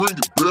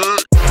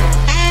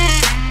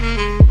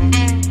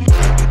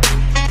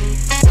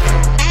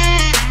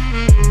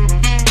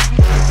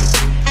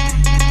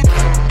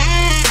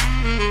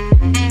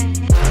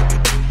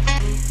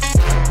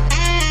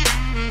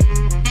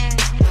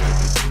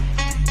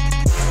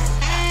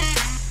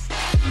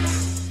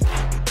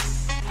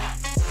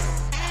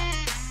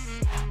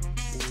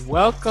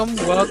Welcome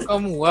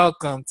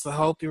to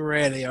Hope You're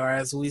Ready, or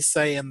as we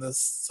say in the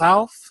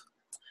South,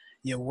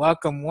 you're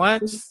welcome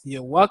once,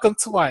 you're welcome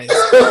twice.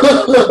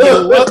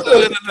 You're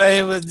welcome in the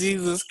name of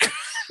Jesus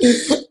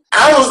Christ.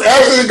 I was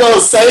actually going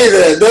to say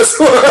that. That's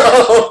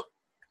what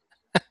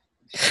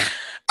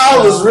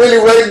I was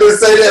really waiting to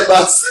say that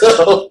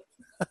myself.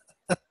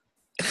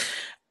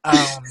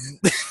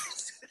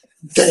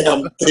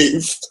 Damn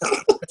thief.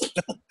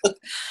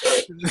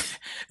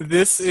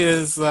 This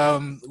is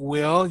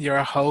Will,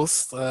 your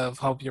host of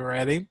Hope You're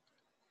Ready.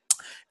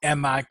 And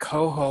my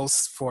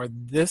co-host for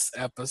this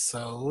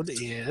episode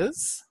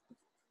is...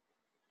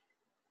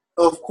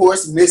 Of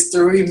course,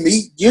 Mystery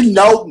Meat. You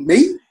know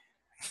me.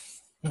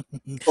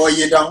 Or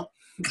you don't.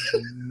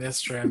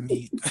 Mr.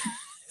 Meat.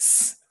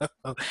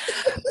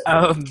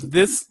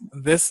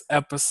 This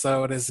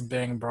episode is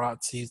being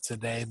brought to you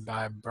today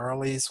by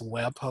Burley's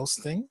Web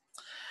Hosting.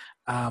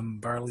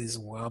 Burley's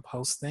Web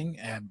Hosting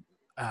at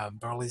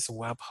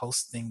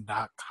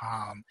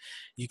burleyswebhosting.com.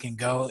 You can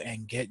go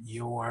and get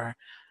your,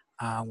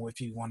 if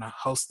you want to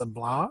host a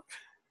blog,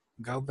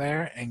 go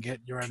there and get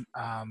your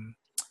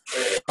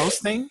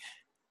hosting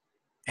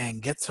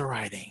and get to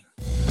writing.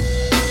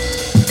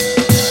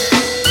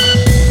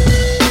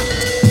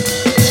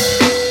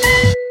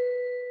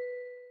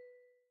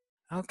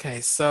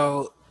 Okay,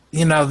 so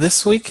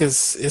this week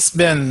it's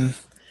been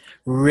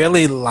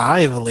really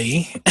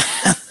lively.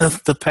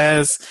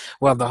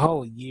 The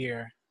whole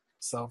year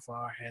so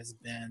far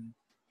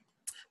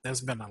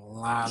there's been a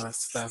lot of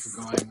stuff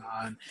going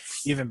on,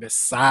 even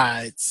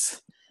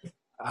besides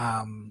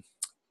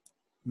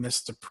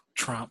Mr.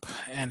 Trump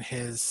and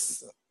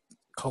his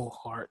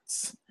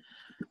cohorts.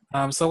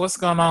 So what's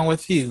going on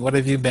with you? What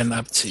have you been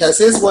up to? Has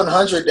his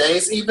 100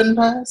 days even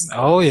passed?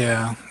 Oh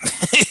yeah.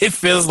 It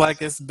feels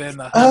like it's been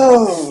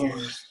 100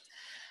 years.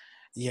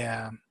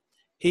 Yeah.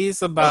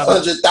 He's about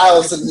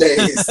 100,000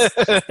 days.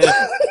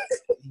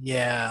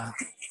 Yeah.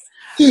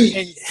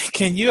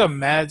 Can you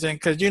imagine?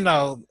 Because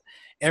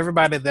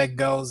everybody that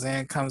goes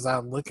in comes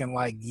out looking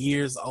like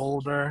years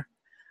older.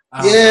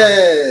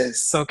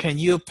 Yes. So can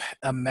you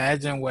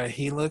imagine what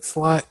he will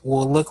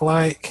look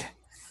like?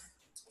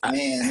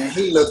 Man, and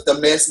he looked a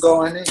mess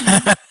going in.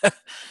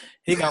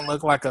 He gonna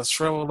look like a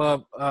shriveled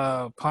up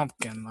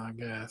pumpkin, I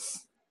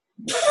guess.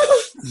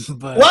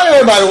 But why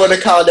everybody want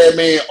to call that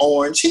man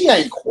orange? He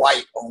ain't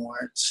quite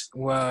orange.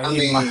 Well,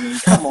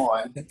 come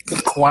on.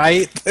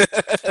 Quite?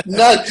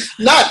 not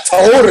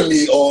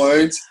totally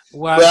orange.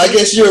 Well, but I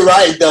guess you're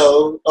right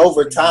though.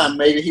 Over time,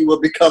 maybe he will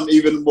become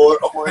even more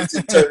orange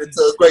and turn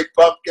into a great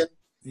pumpkin.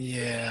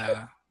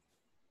 Yeah.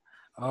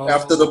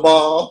 After the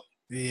ball.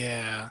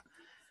 Yeah.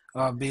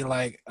 I'll be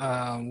like,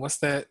 what's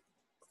that?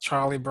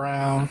 Charlie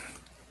Brown?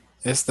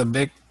 It's the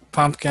big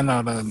pumpkin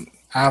or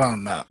I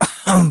don't know.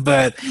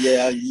 But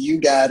yeah,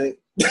 you got it.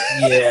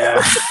 Yeah.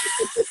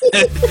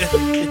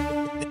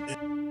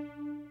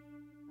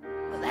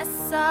 Well,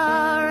 that's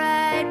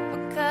alright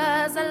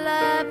because I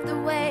love the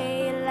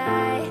way you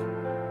lie.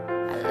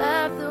 I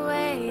love the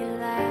way you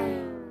lie.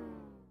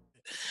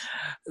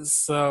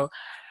 So,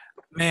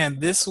 man,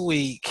 this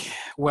week,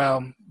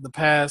 the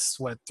past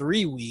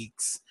 3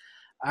 weeks,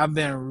 I've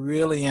been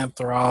really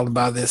enthralled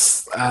by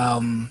this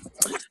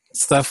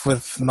stuff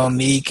with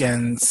Monique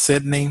and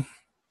Sydney,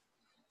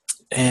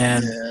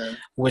 and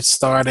which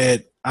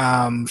started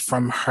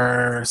from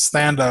her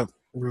stand-up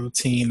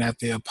routine at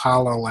the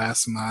Apollo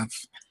last month.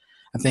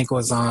 I think it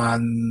was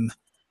on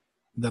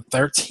the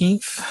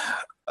 13th,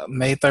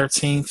 May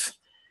 13th,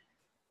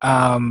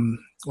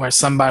 where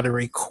somebody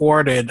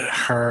recorded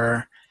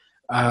her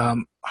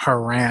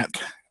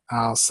rant,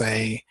 I'll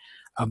say,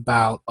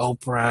 about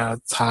Oprah,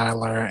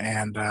 Tyler,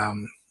 and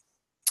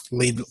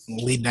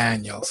Lee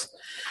Daniels.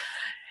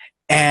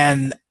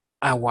 And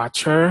I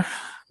watch her,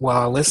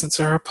 I listen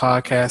to her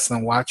podcast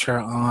and watch her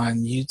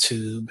on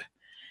YouTube.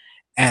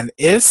 And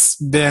it's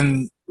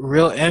been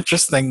real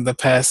interesting the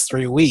past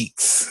 3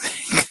 weeks.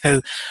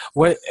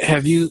 What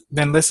have you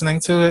been listening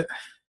to it?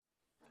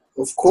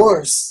 Of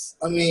course.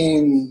 I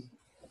mean,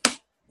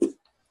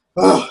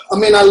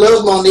 I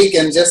love Monique,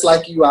 and just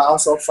like you, I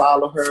also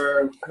follow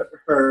her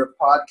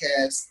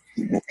podcast,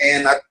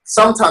 and I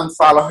sometimes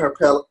follow her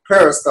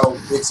Periscope,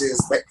 which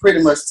is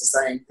pretty much the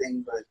same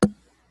thing. But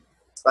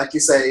like you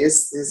say,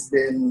 it's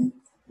been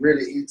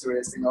really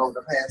interesting over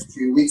the past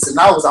few weeks, and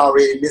I was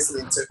already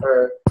listening to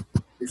her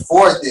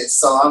before this,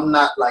 so I'm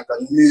not like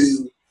a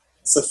new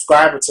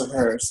subscriber to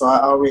her, so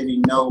I already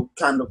know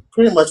kind of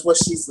pretty much what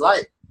she's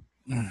like.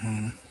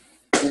 Mm-hmm.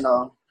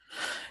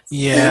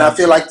 Yeah. And I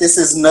feel like this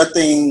is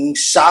nothing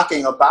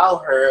shocking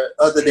about her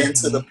other than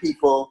to the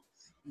people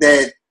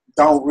that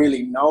don't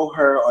really know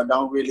her or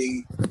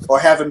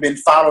haven't been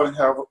following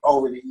her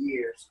over the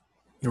years.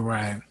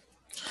 Right.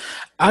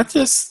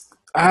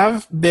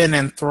 I've been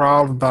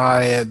enthralled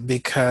by it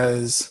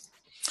because,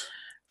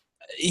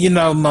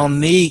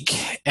 Monique,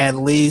 at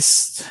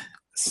least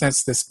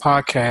since this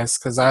podcast,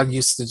 because I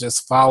used to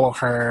just follow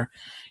her,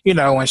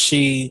 when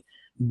she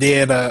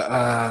did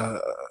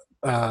a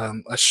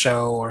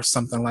show or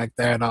something like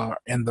that, or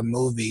in the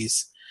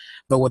movies.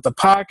 But with the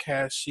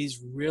podcast,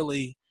 she's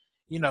really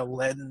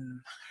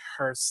letting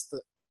her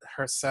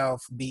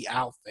herself be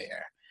out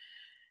there.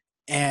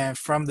 And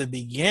from the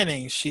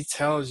beginning, she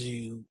tells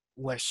you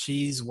what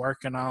she's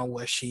working on,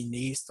 what she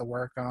needs to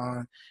work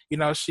on.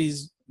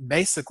 She's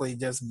basically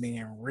just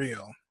being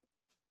real.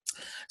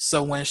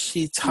 So when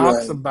she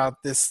talks Right.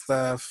 about this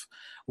stuff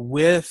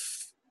with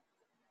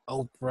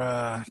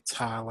Oprah,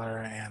 Tyler,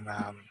 and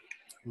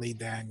Lee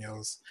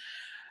Daniels,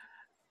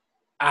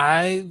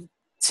 I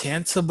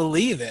tend to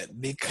believe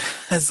it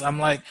because I'm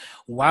like,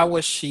 why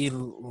would she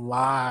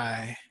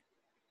lie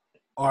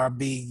or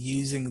be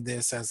using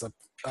this as a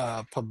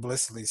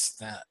publicity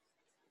stunt?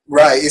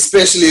 Right,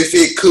 especially if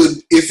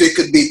it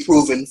could be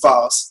proven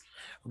false.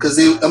 Because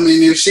Right,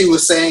 if she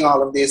was saying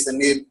all of this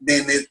and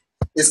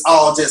it's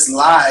all just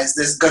lies,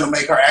 that's gonna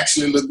make her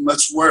actually look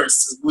much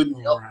worse. It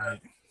wouldn't help her. right,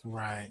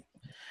 right.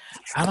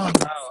 I don't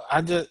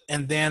know.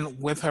 And then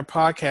with her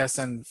podcast,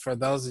 and for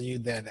those of you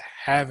that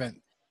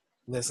haven't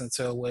listened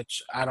to it,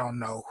 which I don't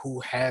know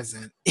who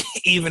hasn't,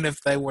 even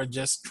if they were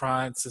just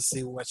trying to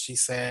see what she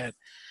said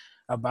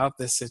about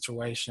this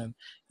situation,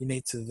 you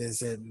need to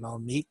visit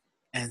Monique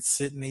and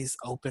Sydney's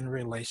Open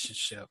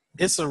Relationship.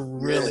 It's a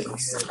really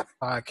Yes. good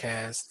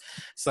podcast.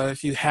 So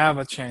if you have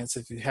a chance,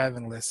 if you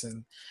haven't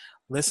listened,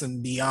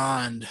 listen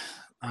beyond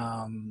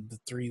the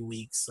 3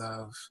 weeks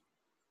of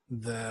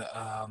the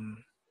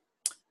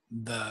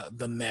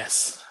the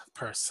mess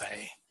per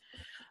se.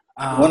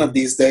 One of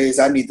these days,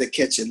 I need to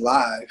catch it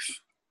live.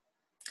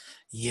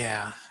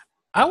 Yeah,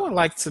 I would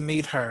like to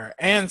meet her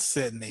and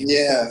Sydney.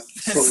 Yeah,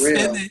 for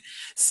real.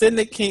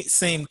 Sydney can't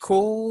seem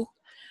cool,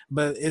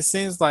 but it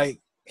seems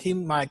like he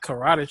might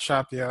karate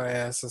chop your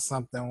ass or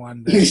something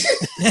one day.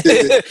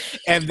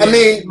 And then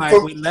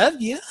we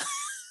love you.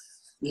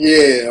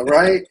 Yeah,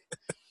 right.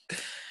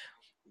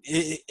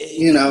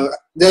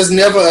 There's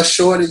never a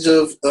shortage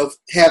of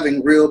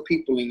having real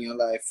people in your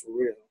life, for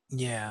real.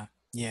 Yeah,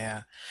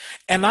 yeah.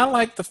 And I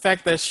like the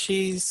fact that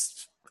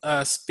she's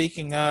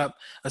speaking up,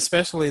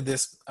 especially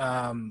this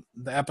the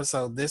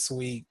episode this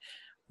week,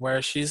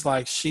 where she's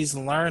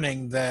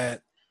learning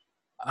that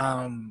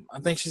I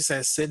think she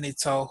said Sydney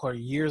told her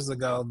years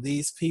ago,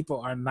 these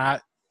people are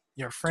not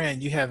your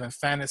friend. You having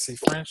fantasy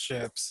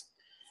friendships.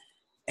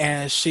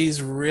 And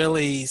she's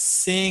really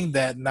seeing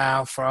that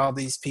now for all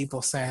these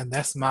people saying,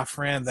 that's my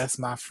friend, that's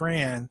my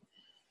friend.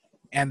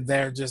 And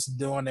they're just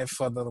doing it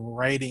for the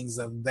ratings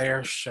of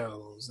their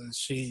shows. And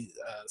she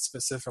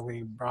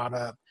specifically brought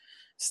up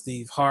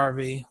Steve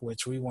Harvey,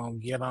 which we won't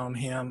get on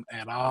him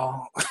at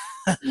all.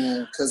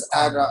 Yeah, because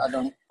I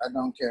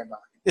don't care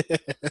about him.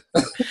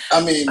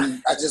 I mean,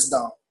 I just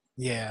don't.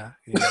 Yeah.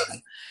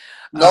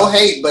 No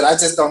hate, but I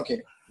just don't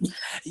care.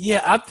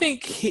 Yeah, I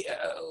think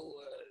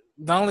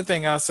the only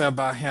thing I'll say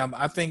about him,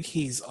 I think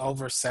he's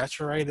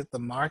oversaturated the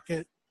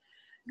market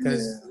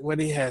because what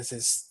he has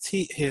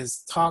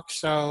his talk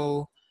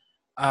show,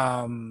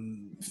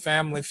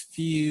 Family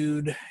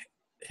Feud,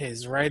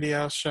 his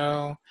radio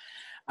show.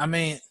 I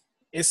mean,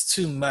 it's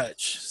too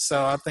much.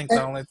 So I think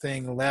the only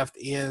thing left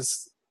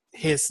is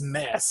his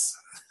mess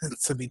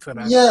to be put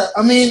out. Yeah,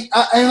 I mean,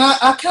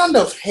 I kind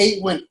of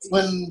hate when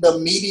the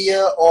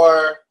media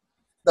or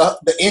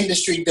the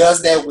industry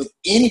does that with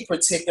any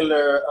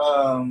particular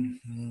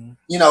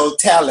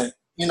talent.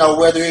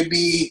 Whether it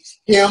be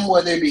him,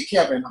 whether it be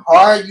Kevin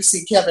Hart. You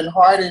see Kevin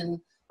Hart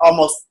in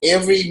almost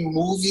every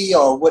movie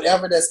or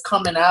whatever that's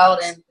coming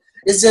out, and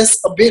it's just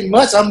a bit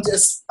much. I'm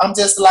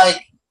just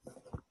like,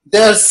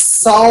 there's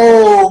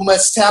so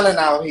much talent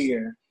out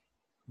here.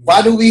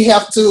 Why do we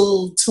have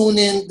to tune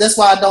in? That's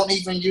why I don't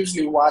even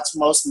usually watch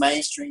most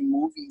mainstream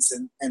movies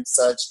and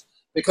such,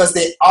 because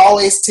they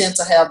always tend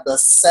to have the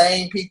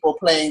same people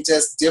playing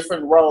just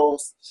different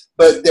roles,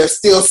 but they're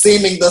still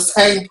seeming the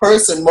same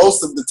person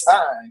most of the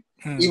time,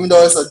 even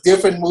though it's a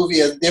different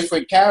movie, a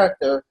different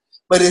character,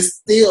 but it's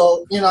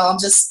still, I'm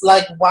just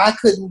like, why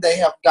couldn't they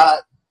have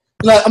got,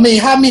 how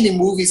many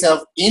movies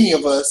have any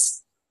of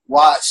us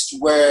watched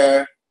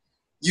where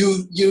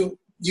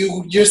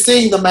you're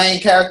seeing the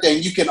main character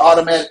and you can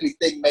automatically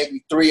think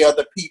maybe three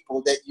other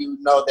people that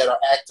that are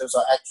actors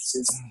or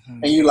actresses,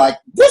 and you're like,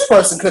 this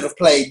person could have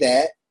played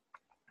that.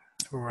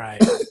 Right.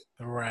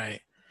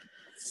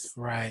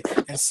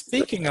 And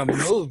speaking of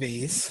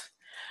movies,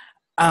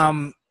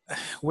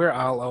 we're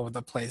all over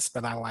the place,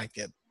 but I like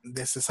it.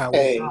 This is how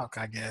we talk,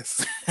 I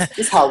guess. This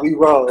is how we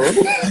roll.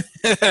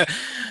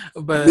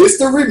 But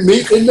Mystery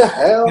meat in the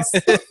house.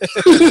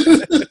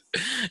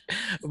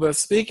 But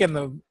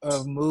speaking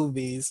of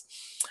movies,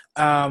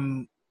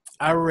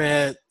 I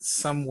read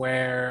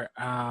somewhere,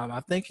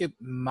 I think it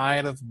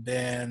might have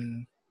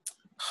been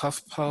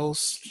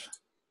HuffPost,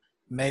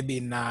 maybe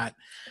not,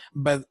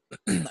 but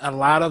a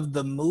lot of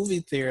the movie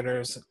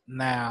theaters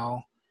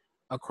now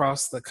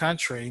across the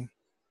country,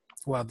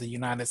 well, the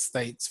United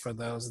States, for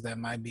those that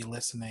might be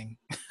listening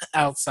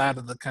outside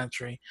of the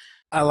country,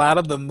 a lot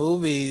of the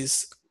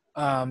movies,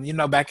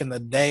 back in the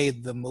day,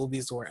 the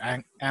movies were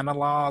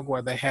analog,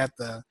 where they had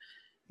the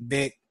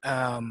big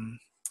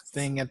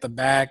thing at the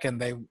back and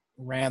they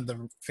ran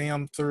the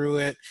film through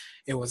it.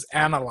 It was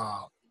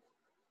analog.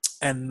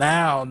 And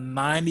now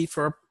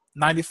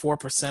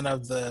 94%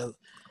 of the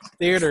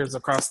theaters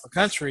across the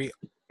country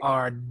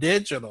are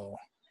digital.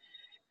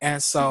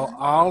 And so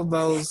all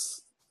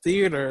those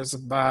theaters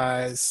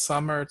by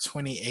summer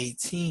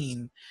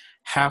 2018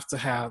 have to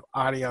have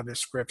audio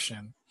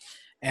description.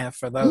 And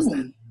for those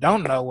that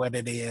don't know what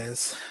it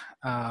is,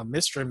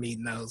 Mr. Meat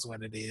knows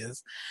what it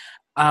is.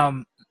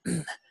 Um,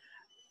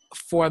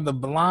 for the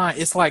blind,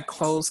 it's like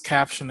closed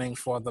captioning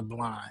for the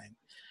blind.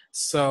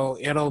 So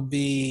it'll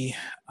be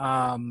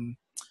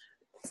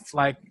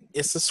like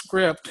it's a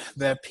script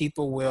that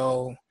people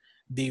will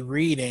be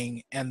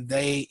reading, and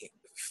they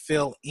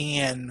fill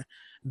in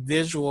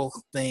visual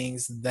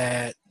things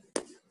that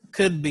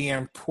could be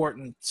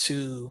important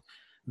to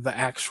the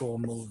actual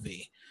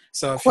movie.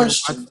 So if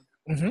Question.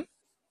 Mhm.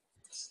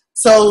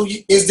 So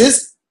is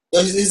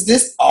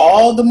this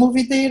all the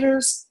movie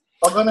theaters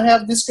are gonna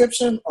have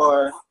description,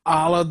 or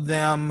All of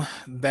them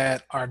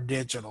that are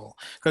digital,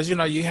 because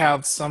you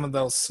have some of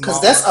those because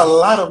small. that's a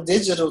lot of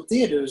digital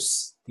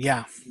theaters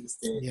Yeah, these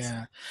days.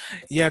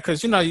 yeah,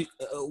 because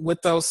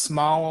with those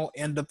small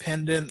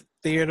independent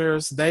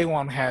theaters, they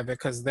won't have it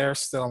because they're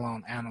still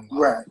on analog.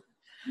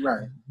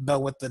 Right. But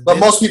with But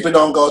most people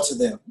don't go to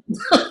them.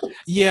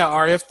 yeah,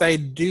 or if they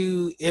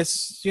do,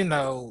 it's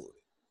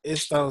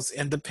it's those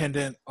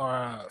independent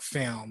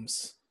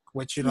films,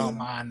 which you don't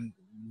mind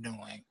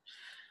doing.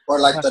 Or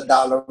like the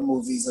dollar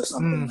movies or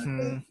something like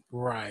that.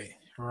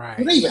 Right.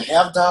 Do they even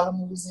have dollar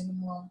movies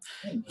anymore?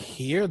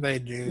 Here they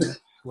do,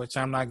 which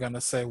I'm not gonna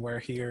say where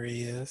here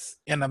is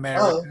in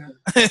America.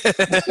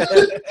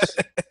 Oh.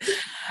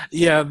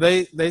 Yeah,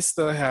 they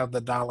still have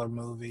the dollar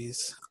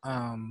movies.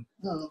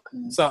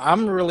 Okay. So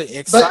I'm really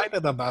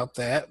excited about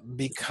that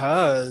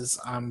because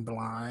I'm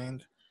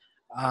blind.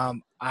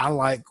 I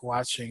like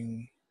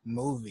watching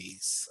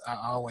movies. I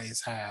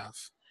always have.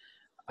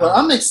 Well,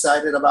 I'm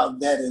excited about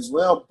that as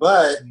well,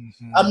 but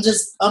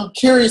I'm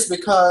curious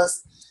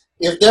because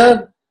if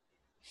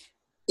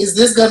is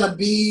this gonna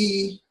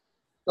be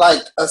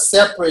like a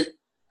separate?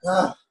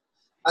 I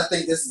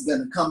think this is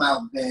gonna come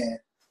out bad,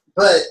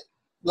 but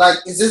like,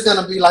 is this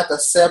gonna be like a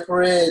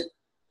separate,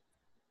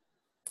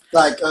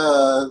 like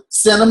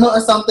cinema or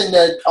something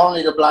that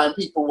only the blind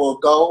people will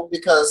go?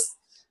 Because,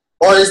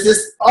 or is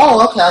this?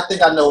 Oh, okay. I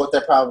think I know what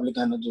they're probably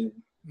gonna do.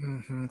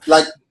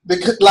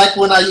 Because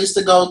when I used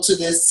to go to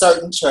this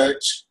certain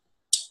church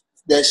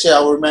that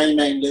shall remain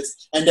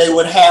nameless, and they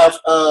would have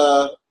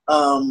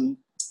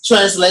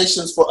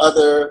translations for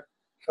other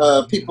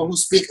people who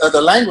speak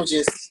other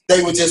languages.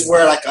 They would just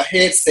wear like a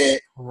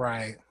headset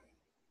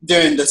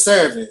during the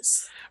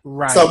service.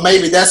 Right. So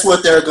maybe that's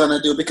what they're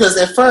gonna do. Because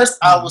at first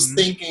I was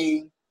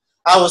thinking,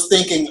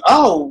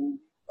 oh,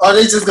 are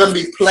they just gonna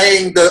be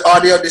playing the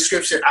audio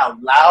description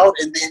out loud,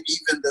 and then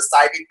even the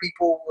sighted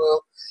people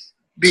will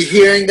be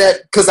hearing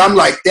that? Because I'm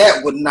like,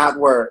 that would not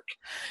work.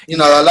 A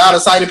lot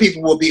of sighted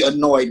people will be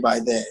annoyed by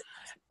that,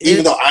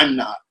 even though I'm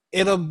not.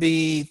 It'll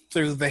be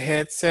through the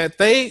headset.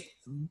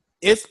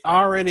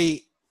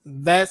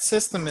 That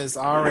system is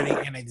already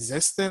in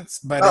existence,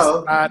 but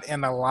it's not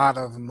in a lot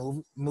of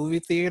movie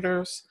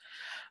theaters.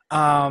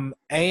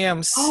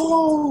 AMC.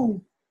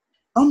 Oh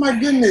my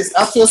goodness!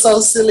 I feel so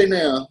silly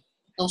now.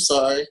 I'm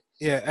sorry.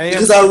 Yeah, AMC.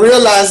 Because I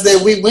realized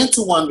that we went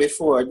to one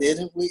before,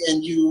 didn't we?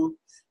 And you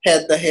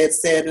had the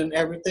headset and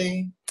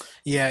everything.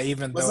 Yeah,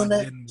 even though it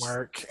didn't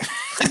work.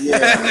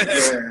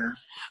 Yeah.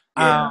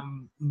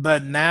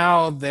 But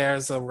now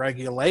there's a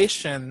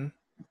regulation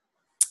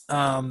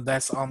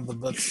that's on the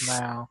books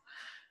now.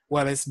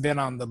 Well, it's been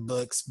on the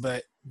books,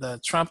 but the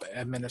Trump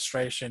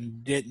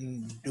administration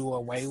didn't do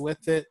away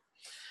with it,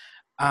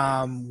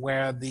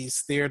 where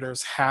these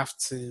theaters have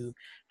to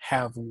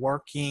have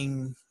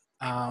working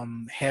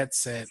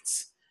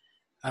headsets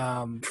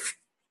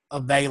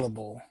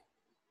available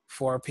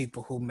for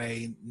people who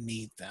may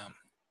need them.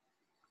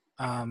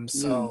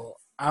 So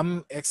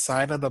I'm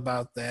excited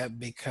about that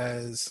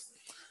because,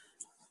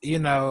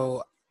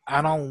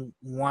 I don't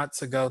want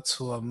to go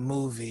to a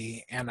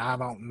movie and I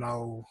don't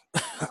know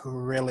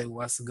really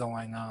what's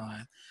going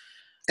on.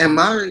 And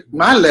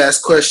my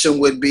last question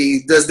would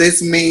be: does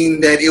this mean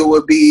that it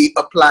would be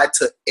applied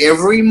to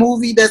every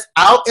movie that's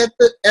out at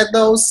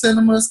those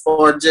cinemas,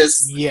 or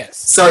just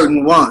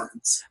certain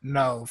ones?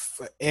 No,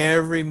 for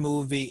every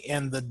movie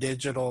in the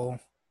digital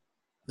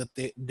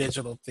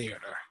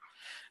theater.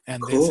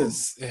 And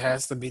it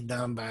has to be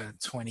done by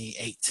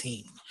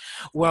 2018.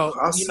 Well,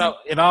 awesome.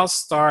 It all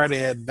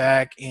started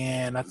back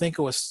in, I think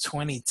it was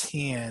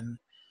 2010,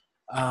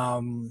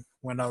 when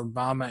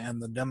Obama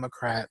and the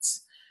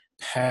Democrats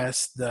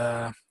passed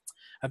I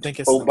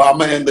think it's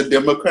Obama and the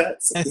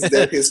Democrats. Is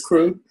that his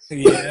crew?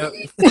 Yeah,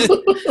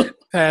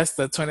 passed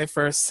the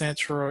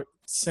 21st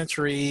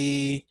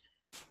century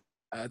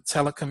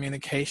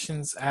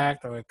Telecommunications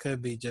Act, or it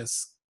could be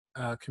just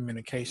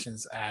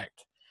Communications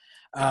Act,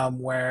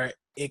 where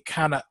it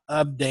kind of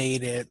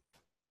updated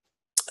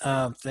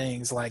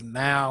things. Like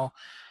now,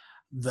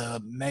 the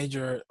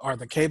major or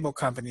the cable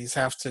companies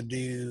have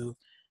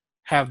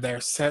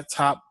their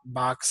set-top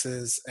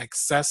boxes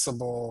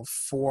accessible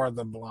for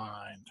the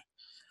blind.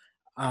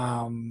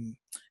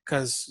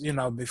 Because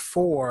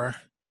before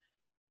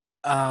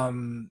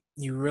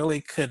you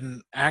really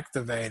couldn't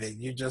activate it.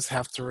 You just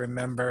have to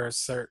remember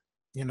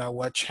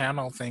what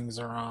channel things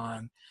are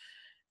on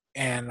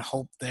and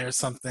hope there's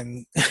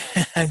something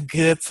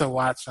good to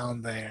watch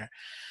on there.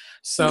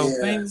 So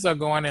Yeah. things are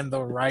going in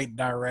the right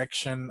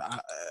direction.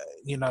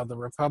 The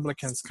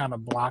Republicans kind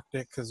of blocked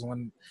it because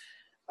when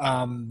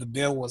the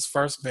bill was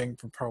first being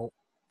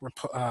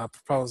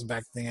proposed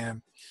back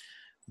then,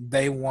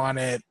 they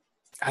wanted,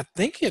 I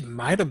think it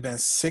might have been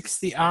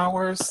 60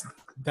 hours.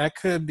 That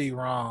could be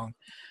wrong.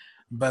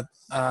 But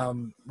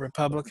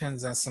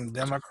Republicans and some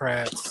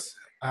Democrats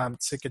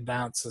took it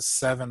down to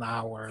 7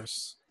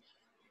 hours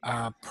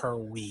per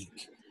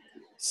week.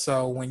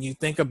 So when you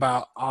think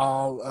about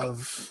all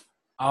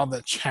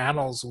the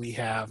channels we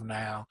have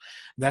now,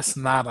 that's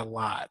not a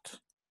lot.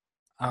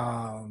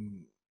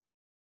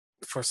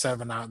 For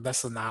 7 hours,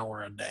 that's an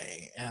hour a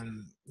day,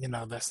 and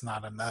that's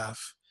not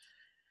enough.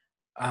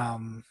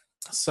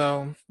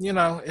 So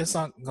it's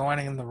not going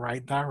in the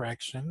right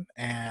direction,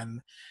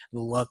 and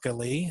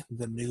luckily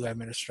the new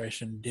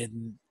administration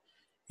didn't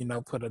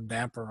put a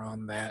damper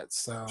on that.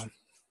 So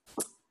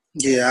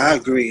Yeah, I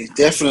agree.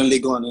 Definitely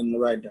going in the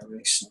right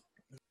direction.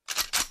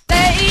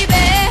 Baby, baby,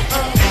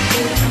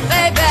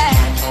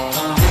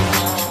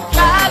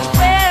 right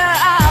where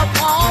I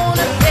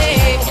wanna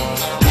be.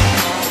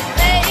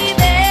 Baby,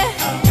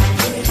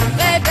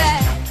 baby.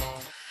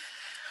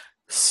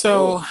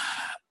 So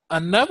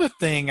another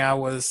thing I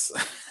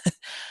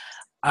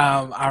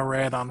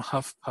read on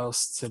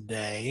HuffPost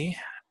today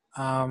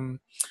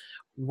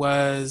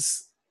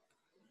was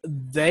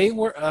they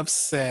were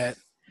upset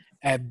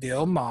at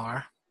Bill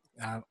Maher.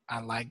 I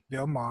like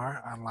Bill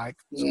Maher. I like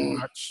to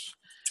watch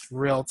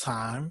Real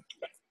Time.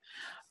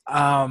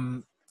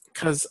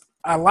 Because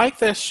I like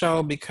that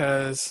show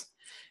because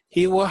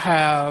he will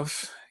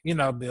have,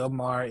 Bill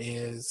Maher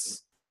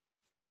is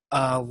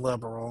a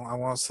liberal. I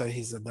won't say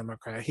he's a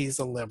Democrat. He's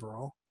a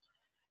liberal.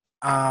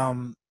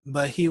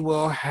 But he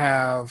will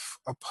have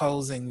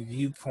opposing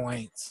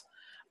viewpoints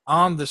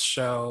on the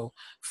show.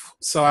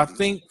 So I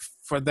think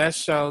for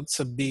him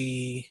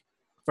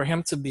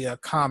to be a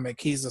comic,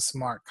 he's a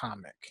smart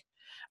comic.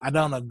 I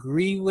don't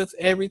agree with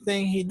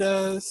everything he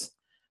does,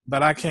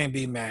 but I can't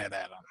be mad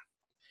at him.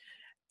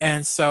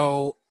 And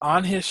so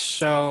on his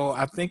show,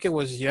 I think it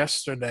was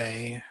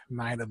yesterday,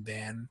 might have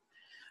been,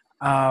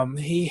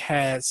 he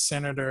had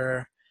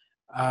Senator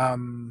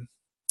Ben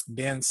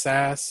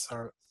Sasse,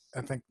 or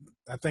I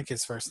think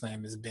his first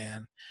name is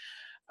Ben,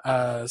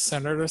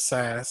 Senator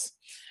Sasse,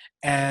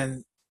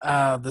 and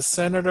the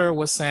senator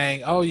was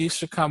saying, "Oh, you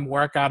should come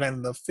work out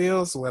in the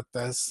fields with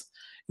us,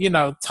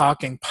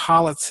 talking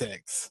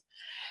politics."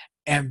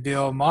 And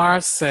Bill Maher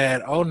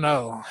said, "Oh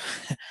no,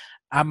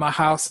 I'm a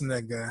house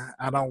nigga.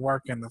 I don't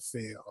work in the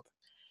field."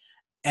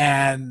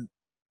 And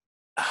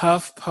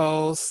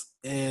HuffPost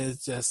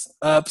is just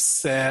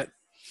upset.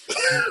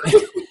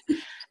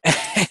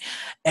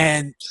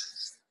 And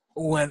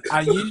when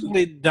I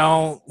usually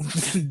don't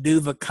do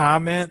the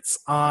comments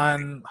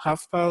on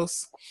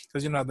HuffPost,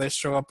 because they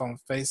show up on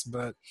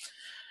Facebook,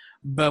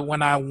 but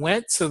when I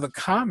went to the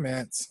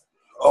comments,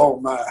 oh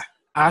my,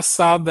 I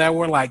saw there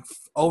were like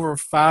over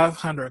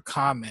 500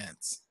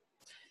 comments,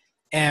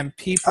 and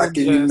people I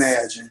can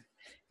imagine.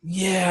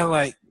 Yeah,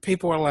 like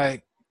people were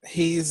like,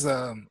 he's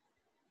a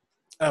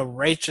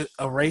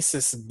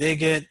racist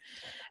bigot,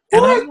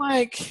 and I'm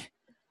like,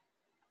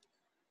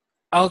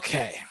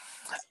 okay.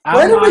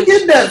 Where did we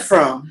get that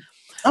from?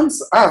 I don't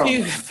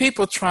know.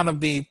 People trying to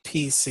be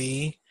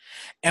PC,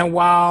 and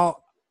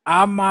while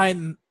I might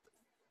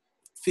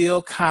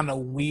feel kind of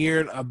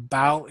weird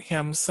about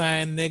him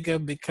saying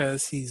nigga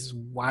because he's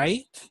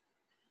white,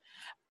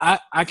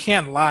 I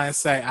can't lie and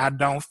say I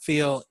don't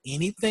feel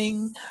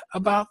anything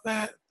about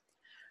that.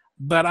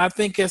 But I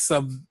think it's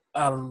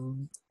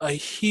a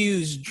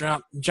huge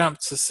jump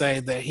to say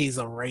that he's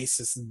a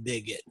racist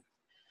bigot.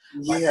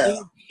 Yeah.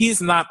 Like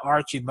he's not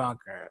Archie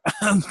Bunker,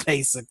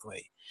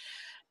 basically.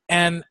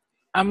 And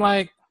I'm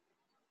like,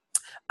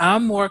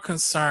 I'm more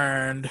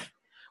concerned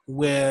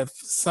with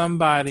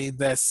somebody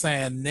that's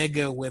saying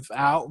nigga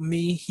without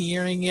me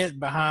hearing it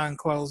behind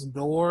closed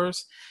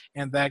doors,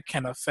 and that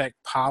can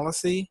affect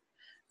policy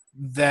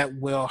that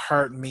will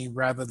hurt me,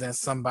 rather than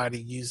somebody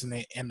using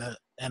it in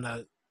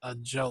a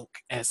joke,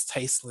 as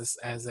tasteless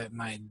as it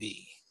might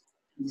be.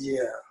 Yeah.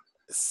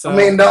 So, I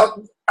mean,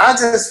 I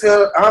just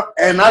feel, I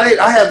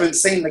haven't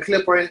seen the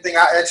clip or anything.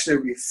 I actually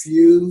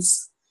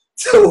refuse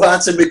to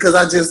watch it because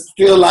I just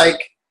feel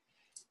like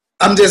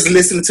I'm just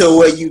listening to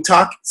what you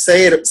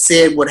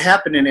said what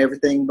happened and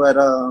everything. But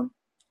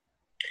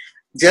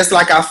just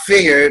like I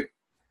figured,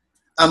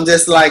 I'm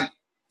just like,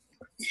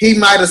 he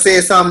might have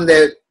said something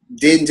that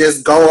didn't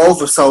just go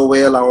over so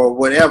well or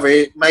whatever.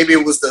 Maybe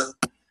it was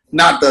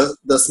not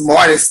the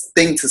smartest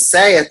thing to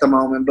say at the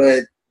moment,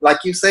 but like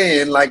you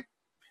saying, like,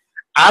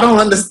 I don't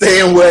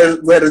understand where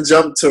the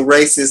jump to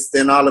racist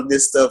and all of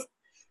this stuff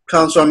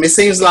comes from. It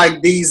seems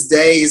like these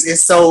days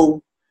it's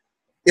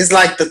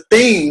like the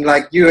thing,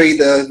 like you're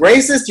either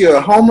racist,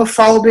 you're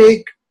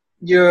homophobic,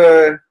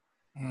 you're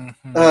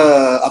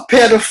a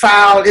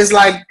pedophile. It's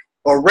like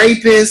or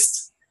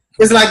rapist.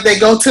 It's like they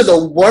go to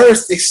the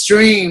worst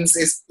extremes.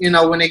 It's, you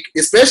know, when it,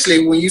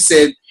 especially when you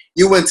said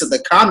you went to the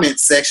comment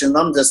section,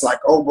 I'm just like,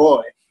 oh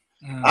boy,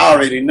 I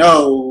already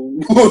know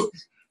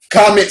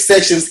comment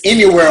sections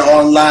anywhere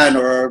online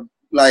are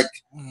like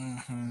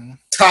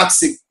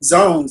toxic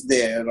zones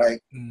there.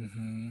 Like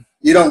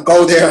you don't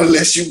go there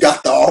unless you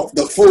got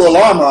the full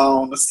armor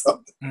on or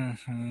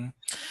something.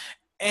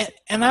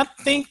 And I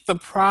think the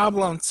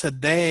problem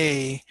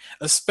today,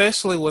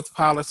 especially with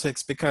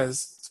politics,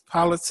 because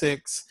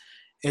politics,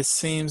 it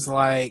seems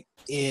like,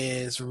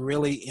 is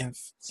really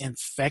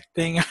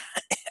infecting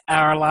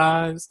our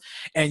lives.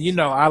 And you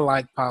know, I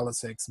like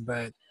politics,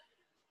 but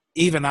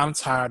even I'm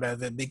tired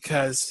of it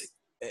because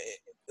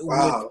with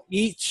Wow.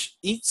 each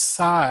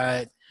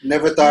side,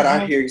 Never thought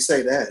I'd hear you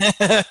say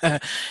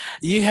that.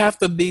 you have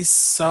to be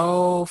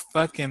so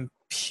fucking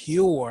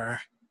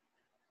pure,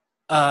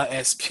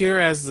 as pure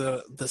as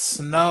the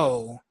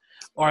snow,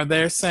 or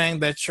they're saying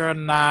that you're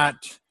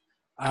not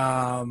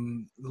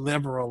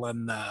liberal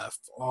enough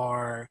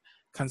or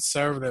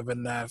conservative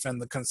enough,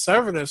 and the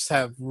conservatives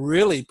have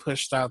really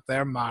pushed out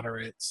their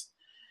moderates,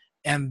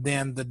 and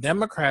then the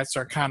Democrats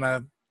are kind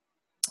of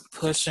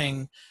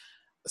pushing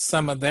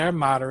some of their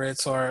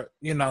moderates, or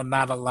you know,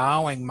 not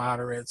allowing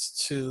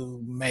moderates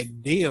to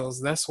make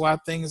deals. That's why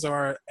things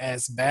are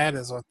as bad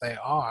as what they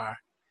are.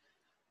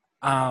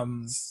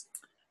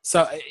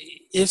 So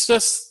it's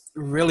just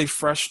really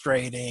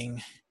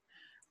frustrating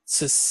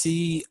to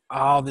see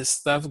all this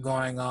stuff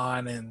going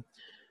on, and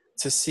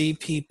to see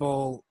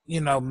people,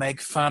 you know,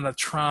 make fun of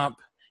Trump.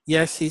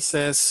 Yes, he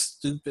says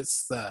stupid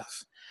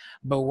stuff,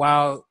 but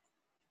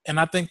and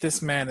I think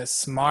this man is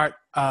smart,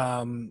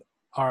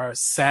 or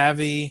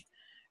savvy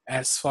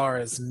as far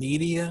as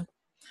media,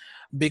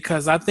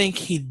 because I think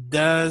he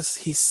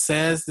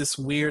says this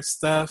weird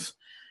stuff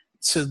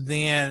to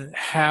then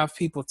have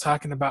people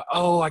talking about,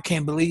 oh, I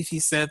can't believe he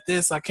said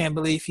this, I can't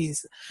believe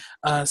he's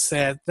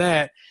said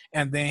that,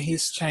 and then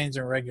he's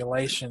changing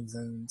regulations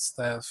and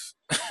stuff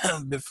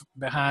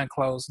behind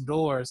closed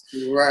doors.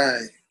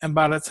 Right. And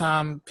by the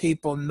time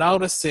people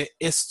notice it,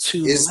 it's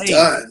too It's late.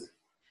 done.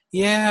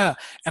 Yeah.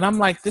 And I'm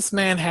like, this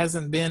man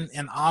hasn't been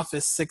in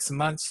office 6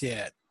 months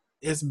yet.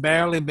 It's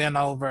barely been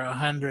over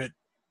 100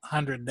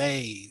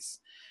 days.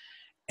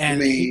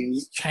 And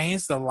he's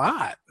changed a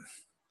lot.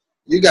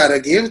 You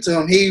gotta give it to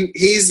him.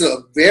 He's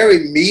a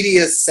very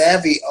media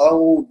savvy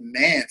old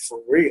man for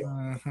real.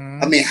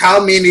 I mean, how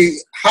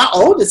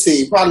old is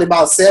he? Probably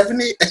about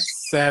 70?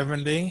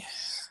 70.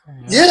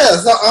 Yeah,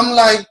 so I'm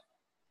like,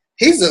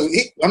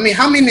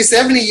 how many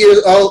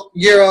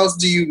 70-year-olds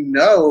do you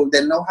know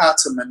that know how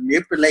to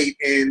manipulate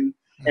and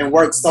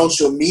work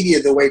social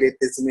media the way that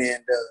this man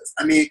does?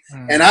 I mean,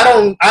 and I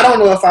don't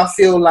know if I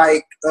feel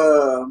like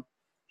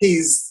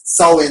he's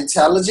so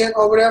intelligent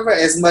or whatever,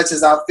 as much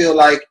as I feel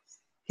like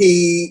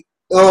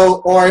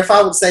or if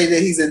I would say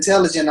that he's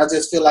intelligent, I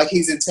just feel like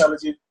he's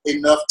intelligent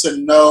enough to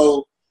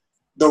know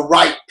the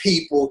right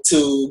people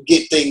to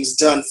get things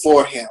done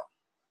for him.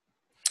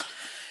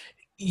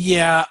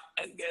 Yeah.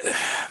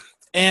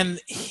 And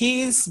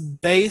he's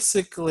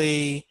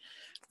basically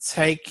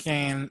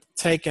taken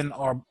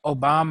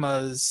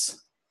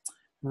Obama's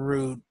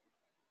route,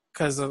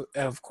 because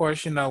of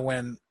course, you know,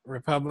 when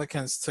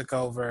Republicans took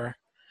over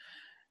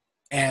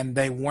and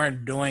they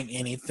weren't doing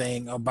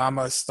anything,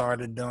 Obama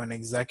started doing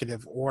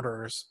executive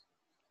orders.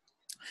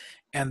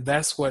 And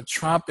that's what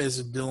Trump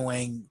is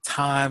doing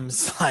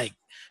times like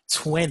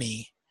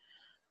 20.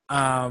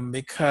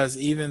 Because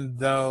even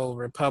though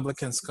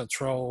Republicans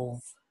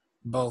control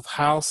both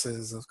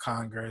houses of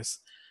Congress,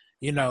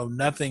 you know,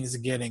 nothing's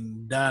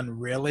getting done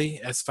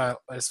really as far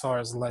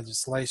as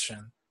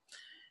legislation.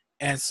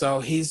 And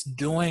so he's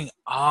doing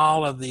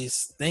all of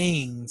these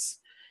things,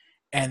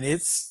 and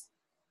it's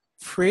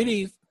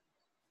pretty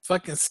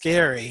fucking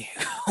scary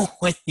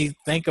when you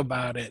think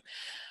about it.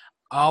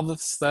 All the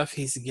stuff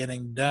he's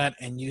getting done,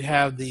 and you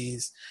have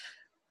these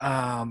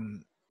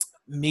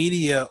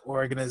media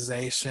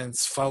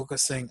organizations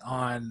focusing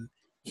on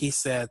he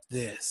said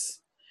this.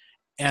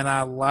 And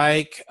I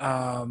like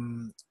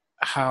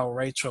how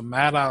Rachel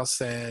Maddow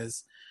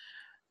says,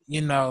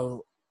 you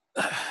know,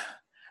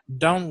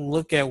 don't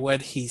look at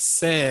what he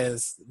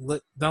says,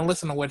 don't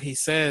listen to what he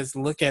says,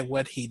 look at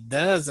what he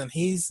does. And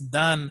he's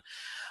done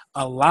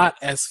a lot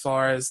as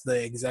far as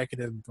the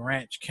executive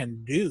branch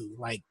can do,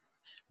 like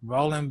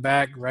rolling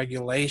back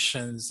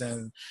regulations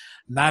and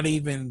not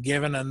even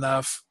giving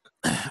enough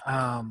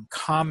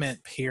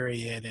comment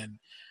period, and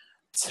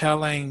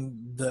telling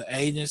the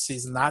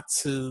agencies not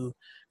to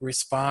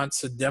respond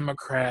to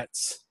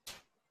Democrats'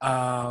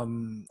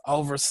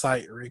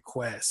 oversight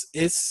requests.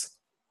 It's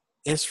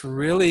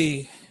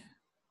really,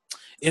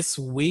 it's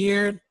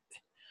weird,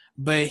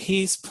 but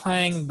he's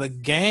playing the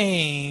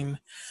game.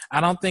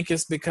 I don't think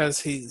it's because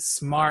he's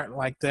smart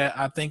like that.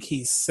 I think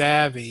he's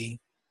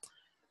savvy,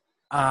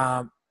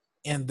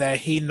 in that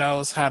he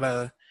knows how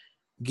to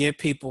get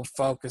people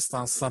focused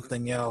on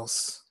something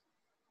else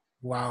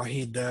while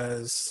he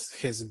does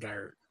his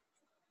dirt.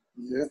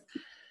 Yeah.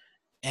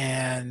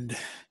 And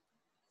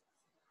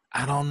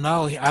I don't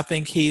know. I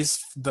think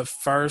he's the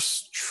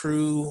first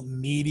true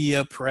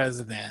media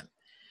president.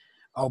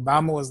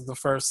 Obama was the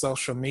first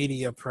social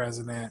media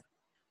president.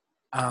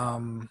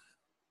 Um,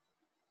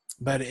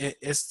 but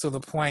it's to the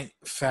point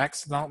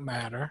facts don't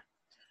matter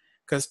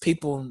because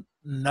people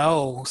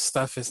know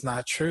stuff is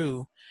not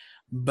true.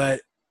 And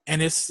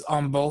it's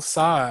on both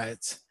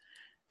sides.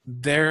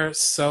 They're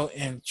so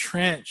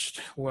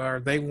entrenched where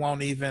they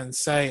won't even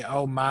say,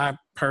 oh, my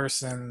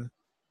person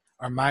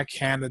or my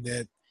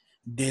candidate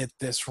did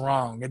this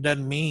wrong. It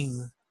doesn't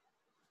mean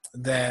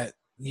that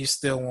you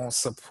still won't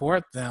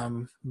support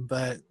them,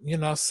 but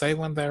say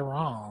when they're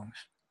wrong.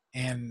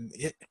 And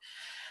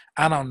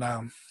I don't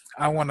know.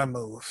 I want to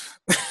move.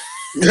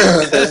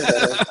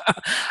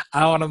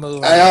 I want to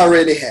move. I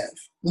already have.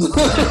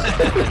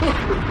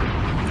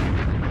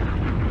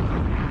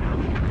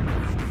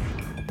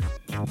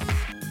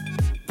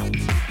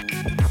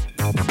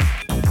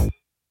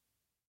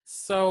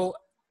 So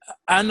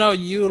I know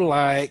you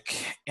like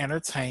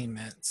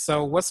entertainment.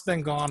 So what's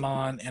been going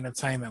on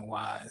entertainment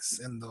wise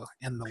in the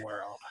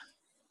world?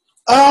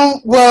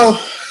 Well,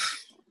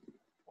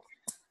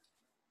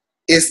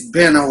 it's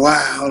been a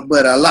while,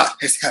 but a lot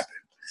has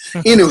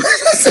happened. Anyway,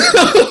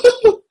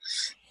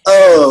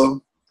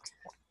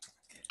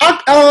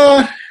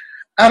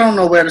 I don't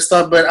know where to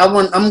start, but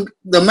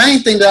the main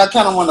thing that I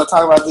kind of want to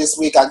talk about this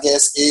week, I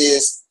guess,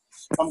 is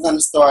I'm going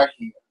to start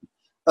here.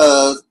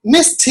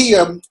 Miss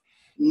Tia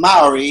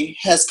Mowry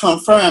has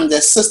confirmed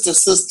that Sister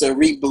Sister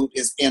reboot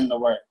is in the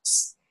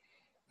works.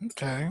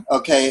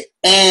 Okay.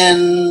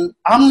 And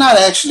I'm not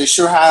actually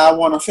sure how I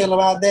want to feel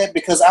about that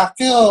because I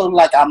feel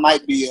like I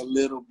might be a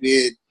little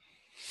bit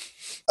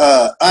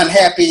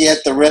unhappy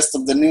at the rest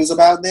of the news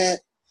about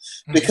that.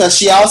 Because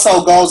she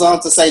also goes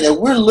on to say that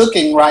we're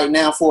looking right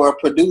now for a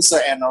producer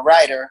and a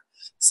writer,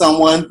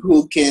 someone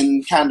who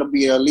can kind of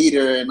be a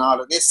leader and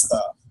all of this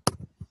stuff.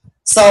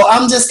 So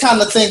I'm just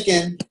kind of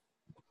thinking,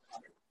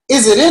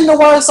 is it in the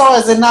works or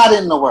is it not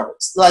in the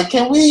works? Like,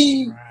 can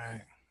we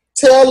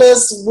tell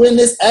us when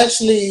it's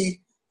actually,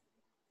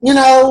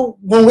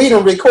 when we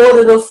done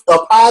recorded a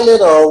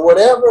pilot or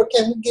whatever?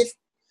 Can we get,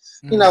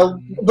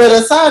 but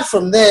aside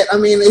from that, I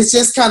mean, it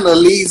just kind of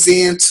leads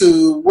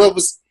into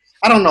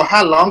I don't know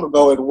how long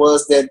ago it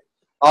was that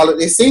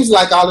it seems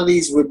like all of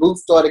these reboots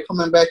started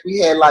coming back. We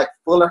had like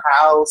Fuller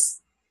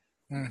House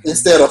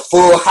instead of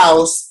Full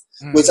House,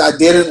 which I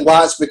didn't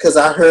watch because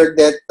I heard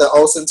that the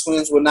Olsen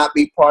twins would not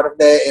be part of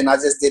that, and I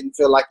just didn't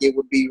feel like it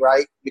would be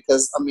right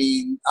because, I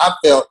mean, I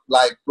felt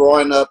like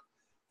growing up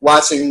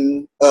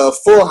watching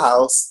Full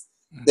House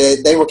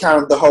that they were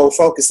kind of the whole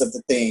focus of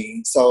the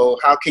thing. So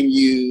how can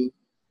you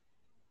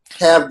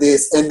have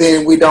this and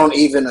then we don't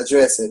even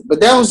address it? But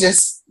that was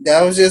just,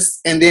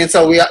 and then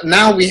so we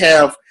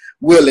have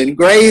Will and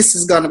Grace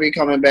is going to be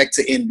coming back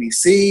to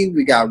NBC.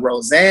 We got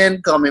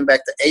Roseanne coming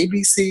back to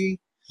ABC,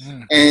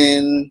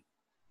 and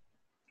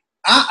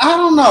I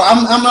don't know.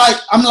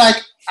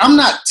 I'm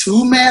not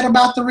too mad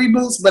about the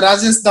reboots, but I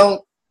just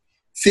don't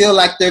feel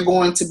like they're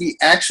going to be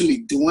actually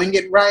doing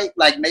it right.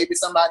 Like maybe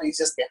somebody's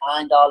just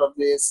behind all of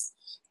this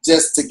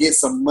just to get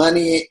some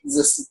money,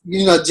 just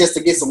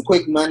to get some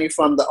quick money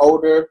from the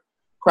older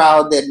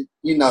crowd that,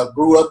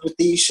 grew up with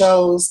these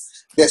shows.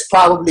 That's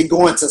probably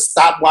going to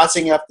stop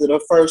watching after the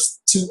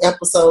first 2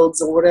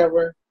 episodes or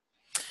whatever,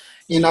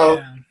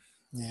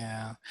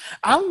 Yeah.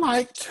 I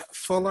liked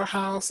Fuller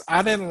House.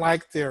 I didn't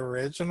like the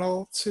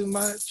original too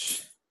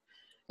much.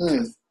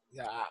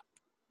 Yeah,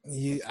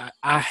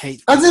 I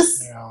hate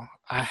Michelle.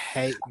 I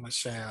hate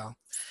Michelle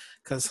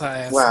because her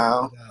ass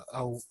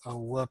is a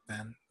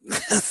whooping.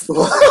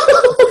 Well,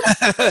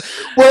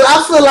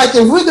 I feel like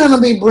if we're going to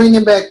be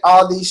bringing back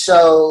all these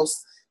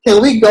shows, can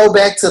we go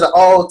back to the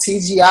old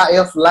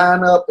TGIF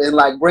lineup and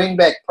like bring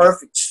back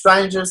Perfect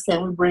Strangers?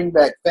 Can we bring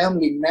back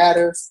Family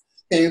Matters?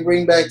 Can we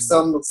bring back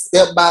some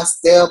Step by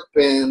Step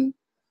and,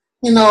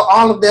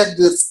 all of that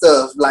good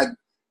stuff? Like,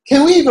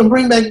 can we even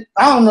bring back,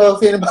 I don't know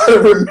if anybody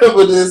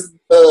remember this,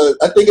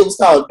 I think it was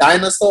called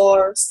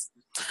Dinosaurs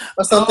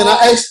or something.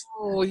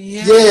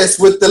 Yes,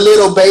 with the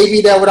little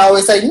baby that would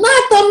always say,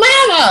 not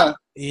the mama.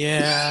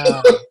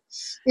 Yeah.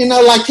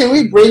 Like, can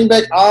we bring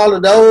back all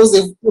of those?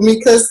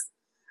 Because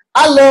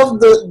I love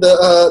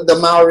the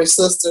Mowry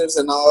sisters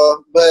and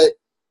all, but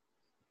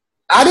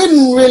I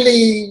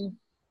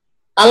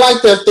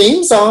like their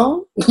theme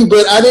song,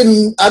 but I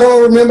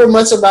don't remember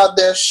much about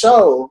their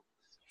show,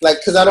 like,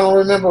 because I don't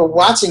remember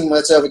watching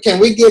much of it. Can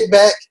we get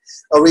back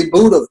a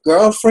reboot of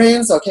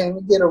Girlfriends, or can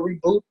we get a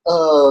reboot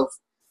of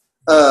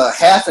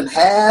Half and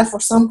Half or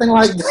something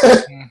like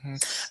that?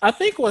 I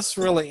think what's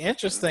really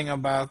interesting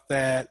about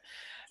that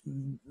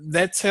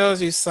tells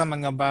you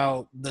something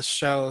about the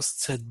shows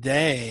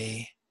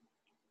today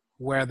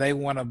where they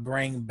want to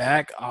bring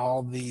back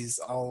all these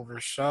older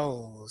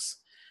shows.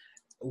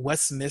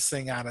 What's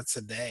missing out of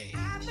today?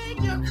 I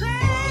think you're crazy.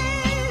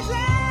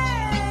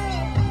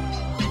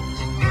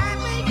 I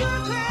think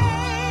you're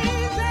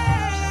crazy.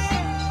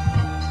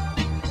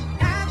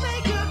 I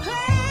think you're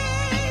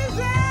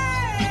crazy.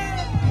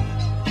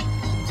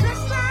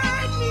 Just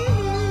like me.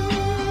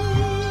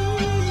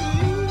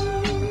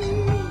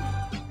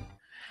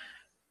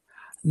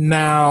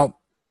 Now,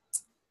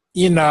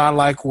 I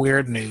like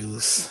weird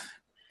news.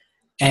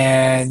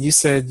 And you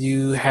said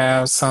you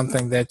have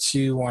something that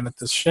you wanted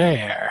to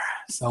share.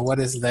 So what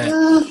is that?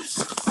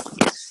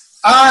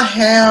 I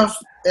have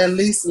at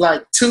least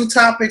like 2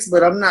 topics,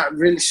 but I'm not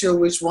really sure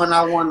which one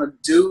I want to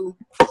do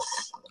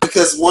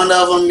because one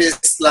of them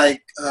is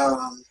like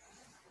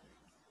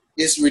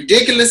it's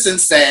ridiculous and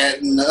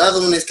sad, and the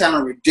other one is kind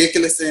of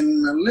ridiculous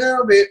and a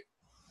little bit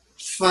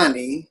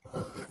funny.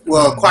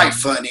 Well, quite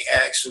funny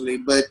actually,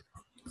 but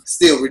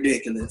still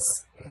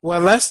ridiculous. Well,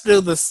 let's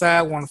do the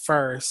sad one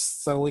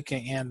first so we can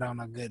end on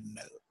a good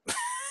note.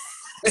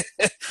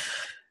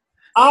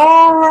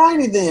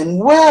 Alrighty then.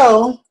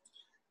 Well,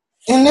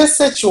 in this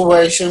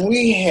situation,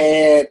 we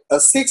had a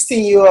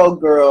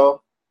 16-year-old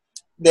girl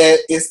that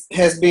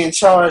has been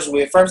charged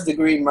with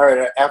first-degree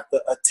murder after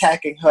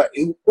attacking her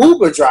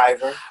Uber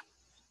driver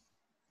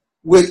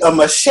with a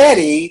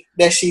machete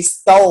that she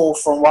stole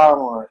from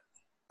Walmart.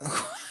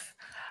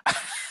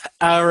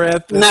 I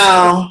read this.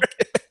 Now,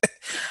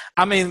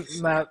 I mean,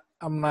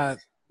 I'm not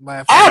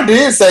laughing. I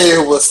did say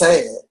it was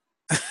sad.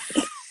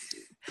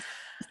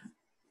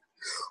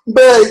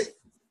 But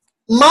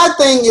my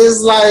thing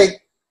is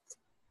like,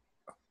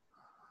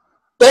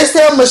 they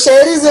sell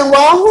machetes in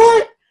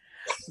Walmart?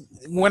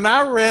 When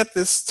I read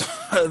this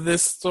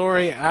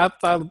story, I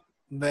thought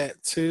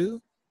that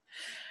too.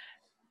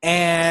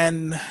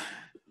 And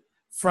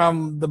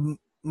from the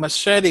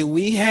machete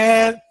we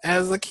had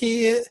as a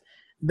kid,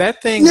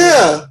 that thing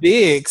was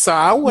big. So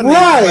I wouldn't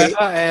even let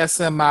her ass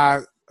in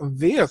my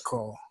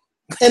vehicle.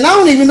 And I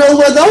don't even know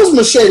where those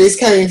machetes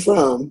came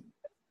from.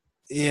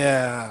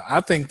 Yeah, I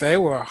think they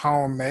were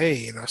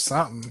homemade or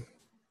something.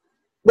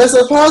 But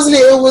supposedly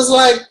it was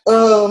like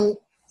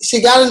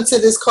she got into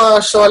this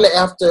car shortly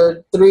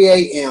after 3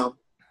 a.m.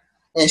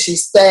 and she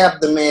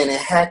stabbed the man and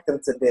hacked him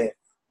to death.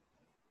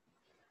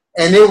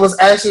 And it was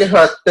actually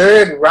her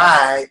 3rd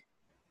ride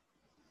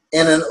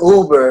in an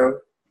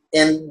Uber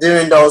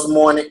during those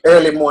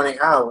early morning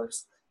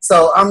hours.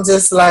 So I'm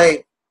just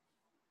like,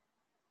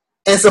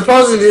 and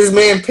supposedly this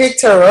man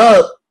picked her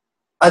up,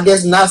 I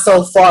guess not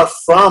so far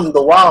from the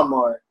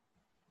Walmart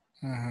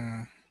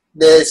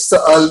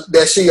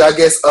that she, I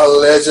guess,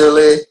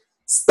 allegedly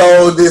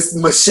stole this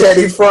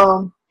machete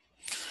from.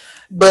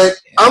 But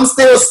I'm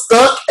still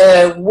stuck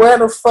at where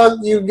the fuck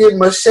you get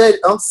machete.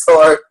 I'm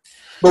sorry,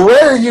 but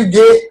where do you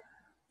get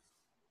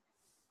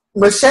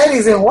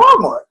machetes in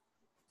Walmart?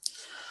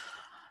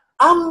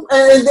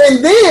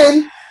 And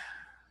then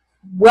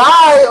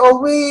why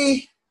are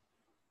we?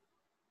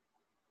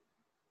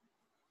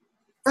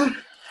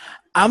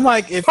 I'm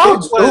like, if it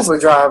was Uber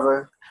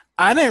driver,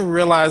 I didn't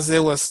realize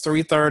it was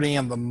 3:30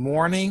 in the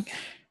morning.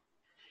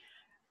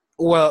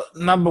 Well,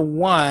 number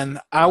one,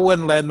 I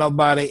wouldn't let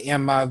nobody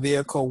in my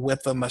vehicle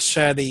with a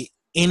machete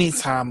any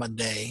time of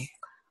day.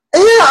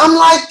 Yeah, I'm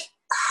like,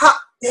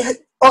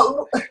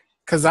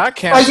 because I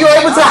can't. Are you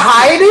able to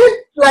hide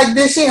it? Like,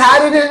 did she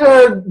hide it in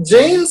her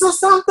jeans or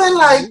something?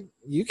 Like,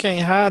 you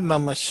can't hide no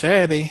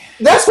machete.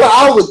 That's what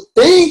I would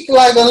think.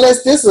 Like,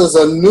 unless this is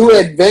a new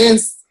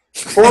advanced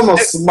form of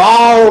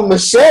small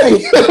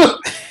machete.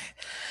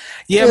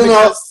 Yeah,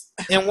 because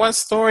in one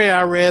story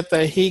I read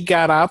that he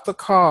got out the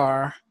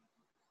car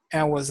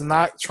and was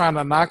not trying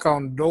to knock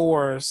on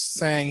doors,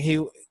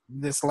 saying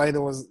this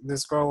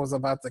girl was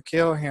about to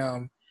kill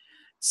him.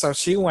 So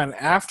she went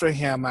after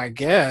him, I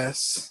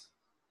guess.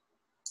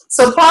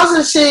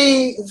 Supposedly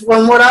she,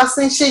 from what I've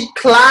seen, she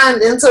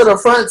climbed into the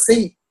front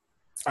seat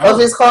of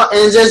his car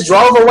and just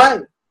drove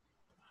away.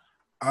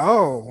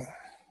 Oh.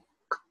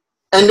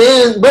 And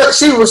then, but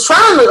she was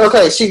trying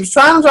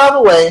to drive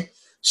away.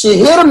 She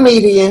hit a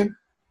median,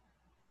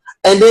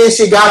 and then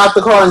she got out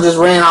the car and just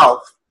ran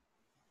off.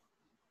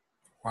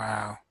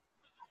 Wow.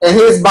 And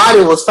his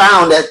body was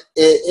found at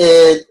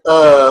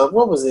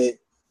what was it?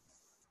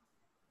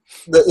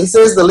 It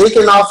says the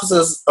Lincoln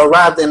officers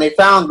arrived and they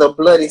found the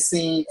bloody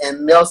scene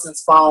and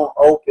Nelson's phone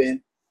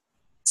open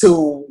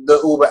to the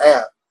Uber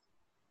app,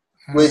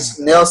 which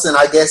Nelson,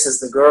 I guess, is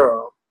the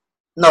girl.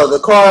 No,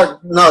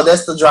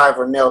 that's the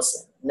driver,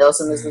 Nelson.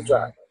 Nelson is the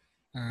driver.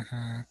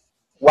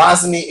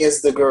 Wozni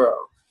is the girl,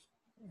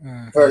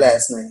 her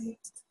last name.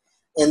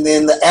 And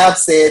then the app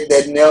said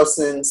that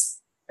Nelson's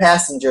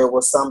passenger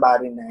was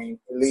somebody named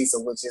Elisa,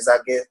 which is, I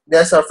guess,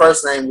 that's her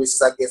first name, which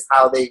is, I guess,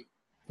 how they,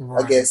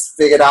 I guess,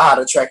 figured out how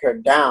to track her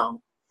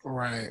down.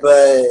 Right.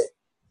 But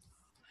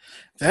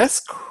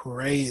that's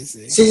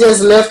crazy. She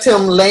just left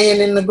him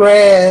laying in the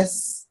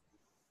grass.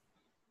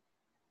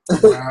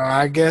 Well,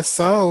 I guess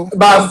so.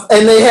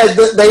 And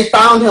they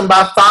found him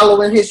by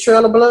following his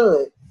trail of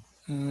blood.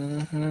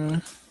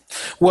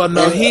 Well,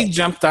 no, he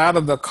jumped out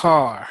of the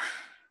car.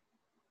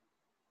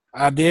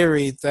 I did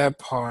read that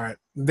part.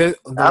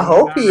 I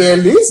hope he at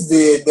least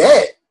did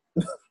that.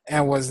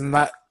 And was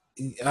not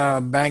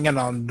banging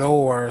on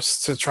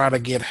doors to try to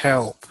get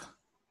help.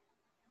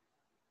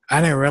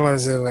 I didn't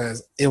realize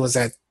it was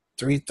at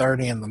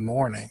 3:30 in the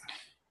morning.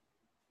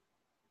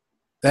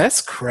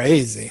 That's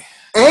crazy.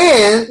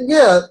 And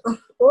yeah,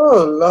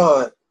 oh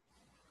Lord.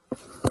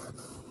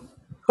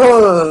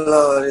 Oh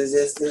Lord,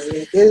 it's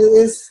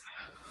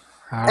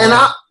and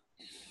right.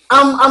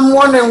 I'm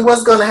wondering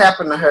what's gonna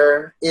happen to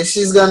her if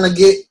she's gonna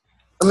get.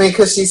 I mean,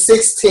 because she's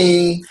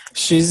 16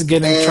 She's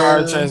getting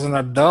charged and as an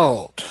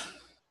adult.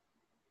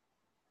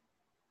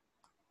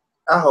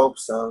 I hope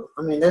so.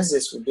 I mean, that's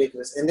just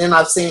ridiculous. And then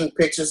I've seen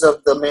pictures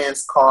of the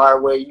man's car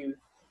where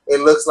it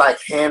looks like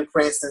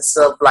handprints and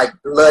stuff, like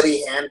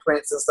bloody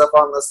handprints and stuff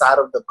on the side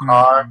of the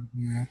car.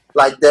 Mm-hmm.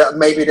 Like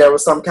maybe there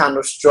was some kind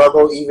of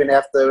struggle even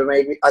after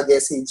maybe I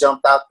guess he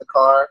jumped out the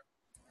car.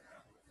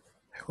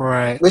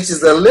 Right. Which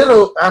is a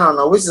little, I don't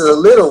know, which is a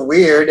little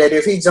weird that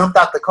if he jumped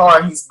out the car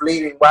and he's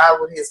bleeding, why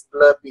would his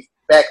blood be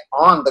back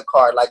on the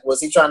car? Like, was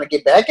he trying to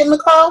get back in the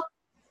car?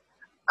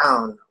 I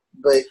don't know.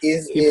 But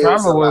He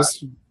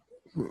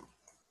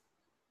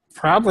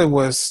probably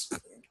was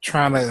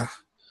trying to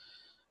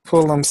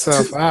pull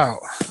himself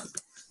out.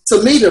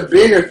 To me, the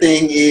bigger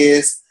thing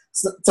is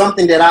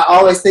something that I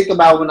always think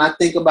about when I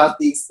think about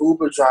these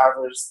Uber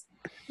drivers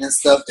and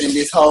stuff, and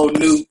this whole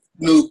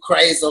new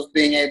craze of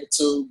being able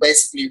to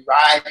basically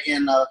ride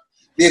in a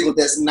vehicle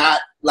that's not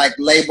like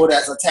labeled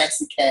as a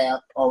taxi cab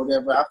or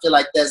whatever. I feel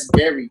like that's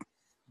very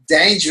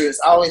dangerous.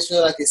 I always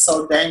feel like it's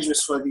so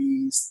dangerous for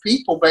these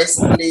people.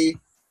 Basically,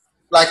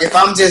 like if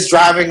I'm just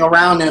driving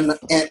around in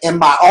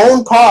my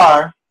own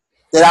car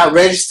that I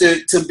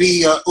registered to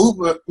be a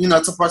Uber,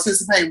 to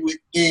participate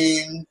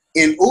in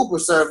Uber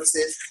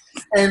services,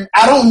 and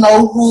I don't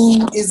know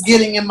who is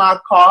getting in my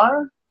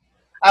car.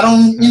 I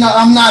don't,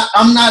 I'm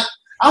not.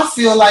 I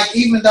feel like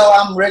even though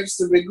I'm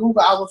registered with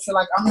Google, I would feel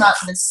like I'm not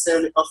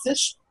necessarily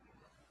official.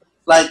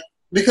 Like,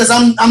 because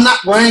I'm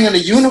not wearing a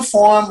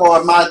uniform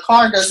or my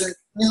car doesn't,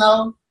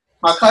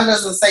 my car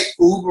doesn't say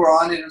Uber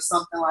on it or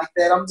something like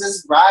that. I'm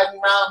just riding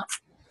around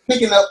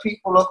picking up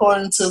people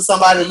according to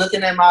somebody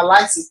looking at my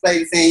license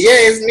plate saying, yeah,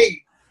 it's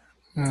me.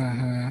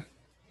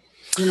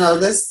 Mm-hmm.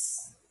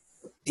 This.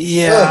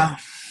 Yeah.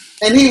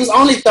 And he was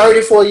only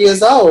 34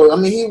 years old. I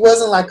mean, he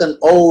wasn't like an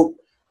old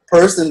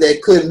person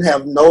that couldn't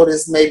have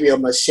noticed maybe a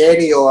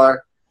machete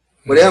or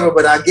whatever,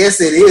 but I guess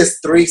it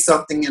is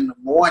 3-something in the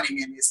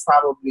morning and it's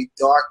probably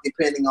dark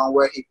depending on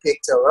where he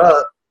picked her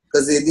up,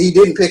 because he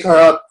didn't pick her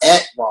up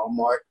at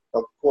Walmart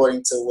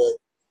according to what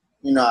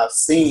I've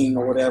seen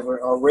or whatever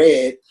or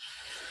read.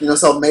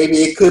 So maybe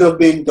it could have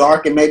been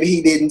dark and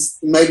maybe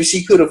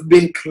she could have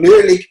been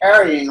clearly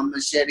carrying a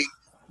machete,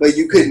 but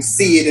you couldn't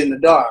see it in the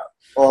dark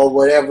or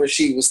whatever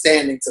she was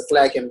standing to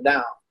flag him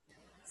down.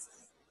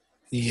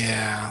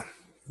 Yeah.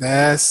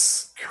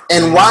 That's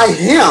crazy. And why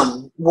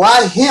him?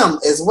 Why him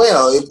as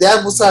well? If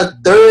that was her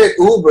third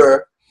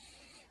Uber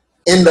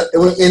and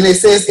it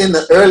says in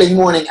the early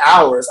morning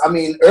hours. I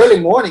mean, early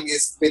morning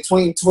is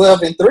between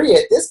 12 and 3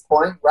 at this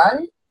point,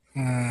 right?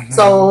 Mm-hmm.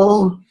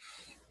 So,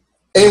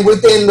 and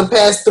within the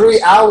past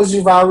 3 hours,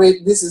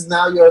 this is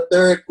now your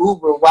third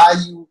Uber. Why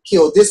you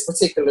killed this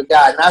particular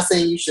guy? Not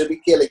saying you should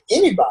be killing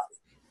anybody,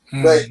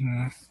 but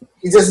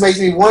it just makes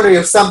me wonder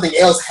if something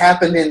else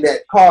happened in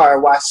that car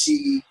while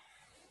she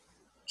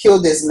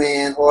killed this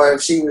man, or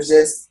if she was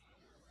just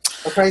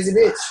a crazy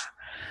bitch.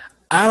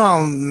 I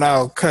don't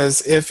know,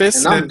 because if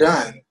it's I'm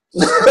done.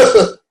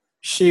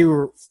 She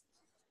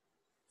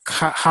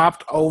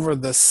hopped over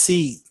the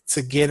seat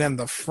to get in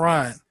the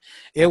front,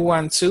 it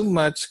wasn't too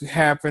much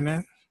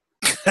happening.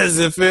 Because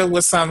if it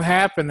was something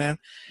happening,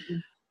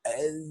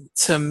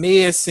 to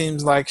me it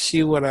seems like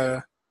she would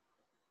have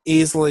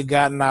easily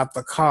gotten out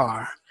the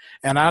car.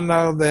 And I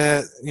know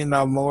that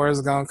more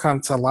is gonna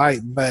come to light,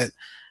 but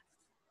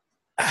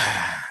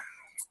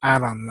I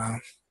don't know.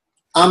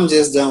 I'm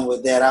just done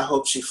with that. I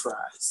hope she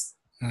fries.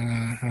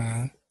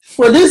 Mm-hmm.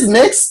 Well, this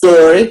next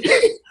story,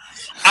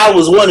 I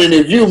was wondering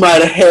if you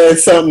might have had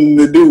something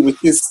to do with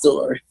this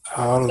story.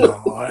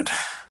 Oh, Lord.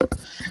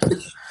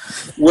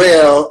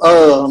 Well,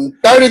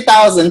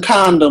 30,000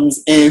 condoms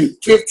and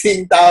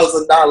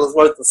 $15,000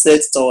 worth of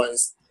sex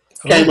toys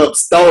came up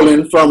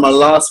stolen from a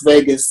Las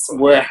Vegas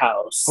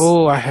warehouse.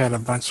 Oh, I had a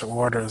bunch of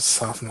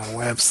orders off my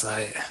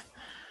website.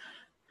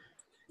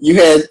 You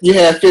had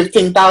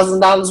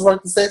 $15,000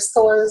 worth of sex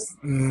toys?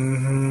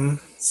 Mm-hmm.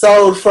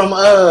 Sold from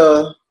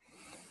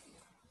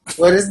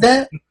what is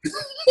that?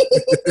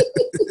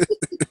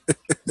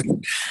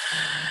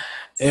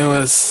 It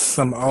was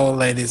some old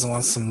ladies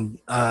want some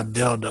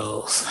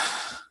dildos.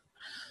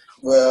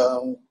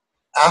 Well,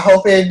 I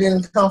hope it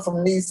didn't come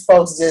from these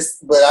folks.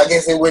 But I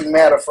guess it wouldn't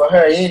matter for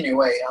her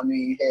anyway. I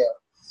mean, hell,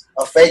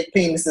 a fake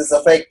penis is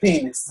a fake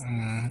penis.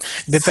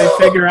 Did they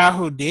figure out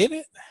who did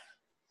it?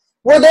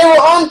 Well, they were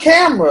on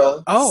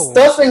camera,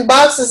 stuffing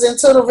boxes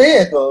into the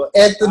vehicle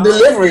at the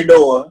delivery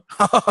door.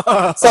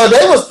 So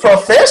they was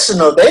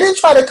professional. They didn't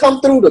try to come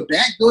through the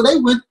back door. They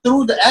went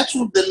through the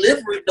actual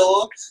delivery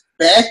door,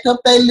 backed up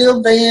their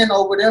little van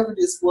or whatever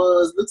this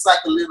was. Looks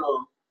like a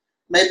little,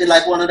 maybe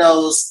like one of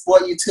those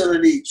sport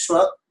utility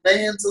truck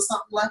vans or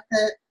something like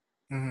that.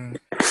 Mm-hmm.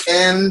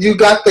 And you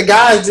got the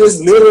guy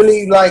just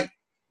literally like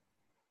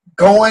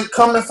coming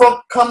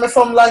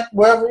from like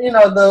wherever,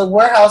 the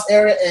warehouse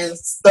area and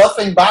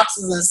stuffing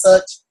boxes and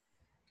such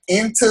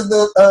into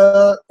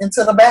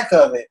the back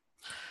of it.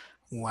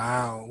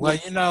 Wow. Well,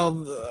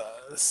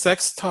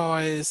 sex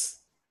toys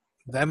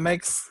they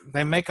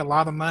make a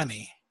lot of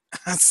money.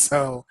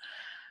 So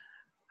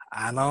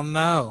I don't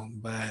know,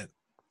 but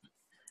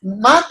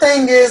My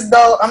thing is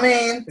though, I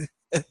mean,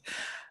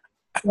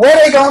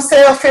 where they gonna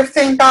sell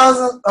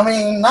 15,000? I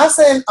mean, not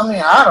saying. I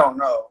mean, I don't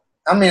know.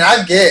 I mean,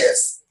 I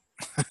guess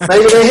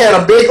maybe they had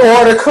a big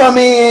order come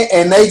in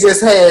and they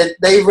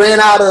ran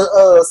out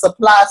of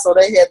supply, so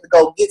they had to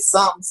go get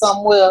something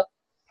somewhere.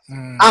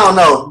 I don't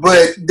know,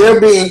 but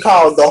they're being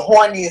called the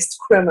horniest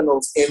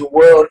criminals in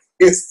world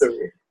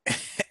history.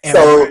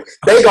 So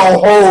they gonna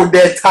hold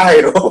that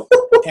title.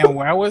 And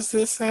where was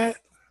this at?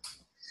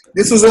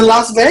 This was in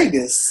Las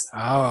Vegas.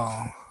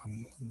 Oh,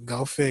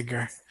 go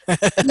figure.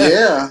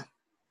 Yeah.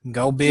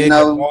 Go big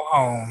or go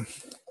home.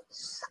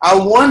 I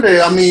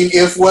wonder, I mean,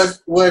 if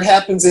what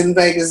happens in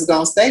Vegas is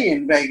going to stay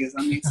in Vegas.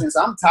 I mean, since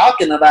I'm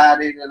talking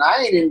about it and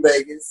I ain't in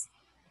Vegas,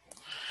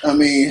 I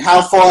mean,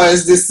 how far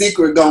is this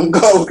secret going to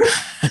go? Or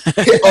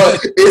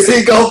is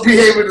he going to be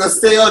able to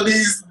sell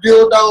these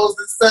dildos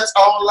and such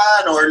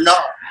online or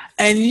not?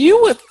 And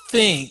you would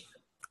think,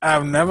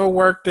 I've never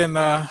worked in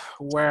a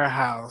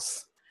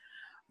warehouse,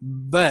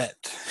 but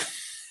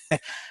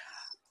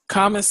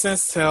common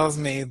sense tells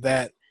me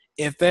that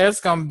if there's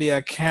going to be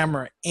a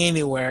camera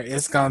anywhere,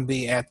 it's going to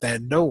be at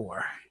that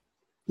door.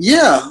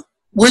 Yeah,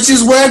 which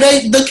is where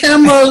the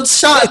camera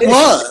shot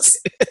was.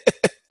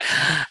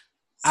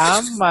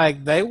 I'm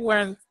like, they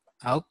weren't,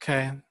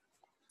 okay.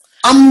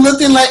 I'm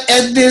looking like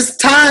at this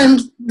time,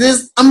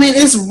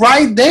 it's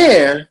right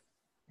there.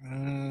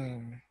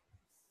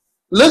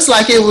 Looks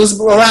like it was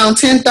around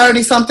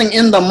 10:30 something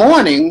in the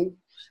morning.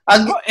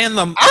 In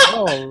the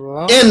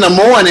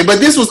morning, but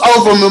this was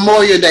over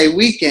Memorial Day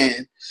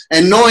weekend.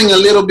 And knowing a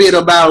little bit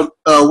about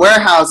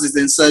warehouses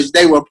and such,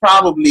 they were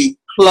probably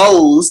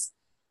closed.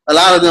 A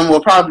lot of them were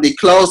probably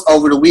closed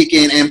over the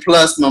weekend and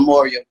plus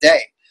Memorial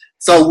Day.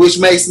 So, which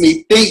makes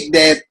me think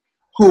that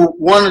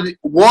one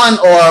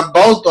or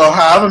both or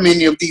however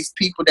many of these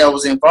people that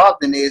was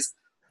involved in this,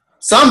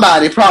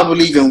 somebody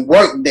probably even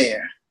worked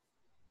there.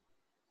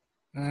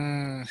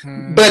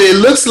 Mm-hmm. But it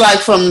looks like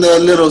from the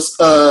little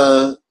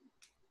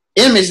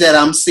image that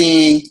I'm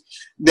seeing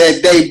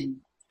that they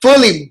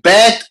fully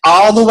backed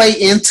all the way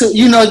into,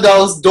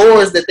 those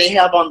doors that they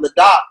have on the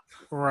dock.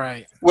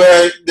 Right.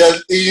 Where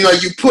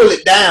you pull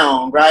it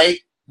down, right?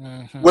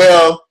 Mm-hmm.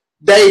 Well,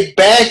 they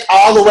backed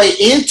all the way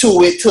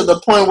into it to the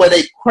point where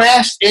they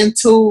crashed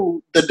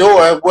into the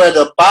door where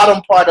the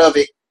bottom part of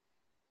it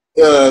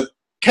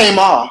came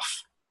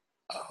off.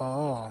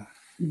 Oh.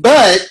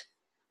 But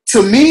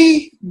to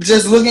me,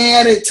 just looking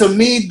at it,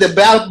 the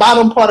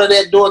bottom part of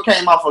that door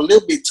came off a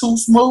little bit too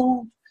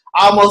smooth.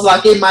 Almost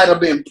like it might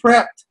have been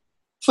prepped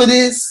for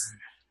this.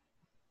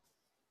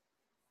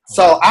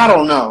 So I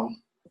don't know.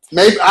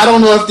 Maybe I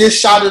don't know if this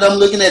shot that I'm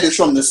looking at is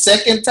from the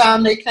second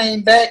time they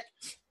came back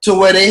to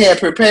where they had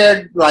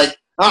prepared, like,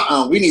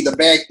 we need to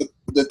back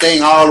the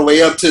thing all the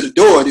way up to the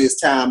door this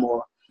time,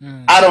 or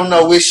I don't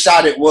know which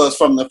shot it was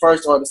from the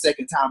first or the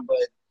second time,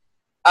 but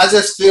I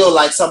just feel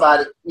like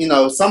somebody,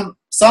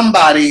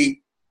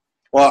 somebody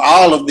or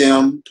all of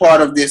them, part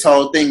of this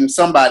whole thing,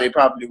 somebody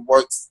probably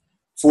works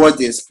for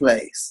this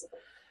place.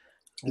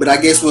 But I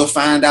guess we'll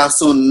find out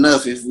soon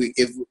enough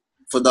if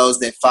for those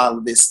that follow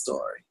this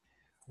story.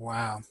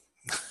 Wow.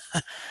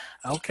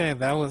 Okay,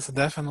 that was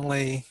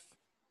definitely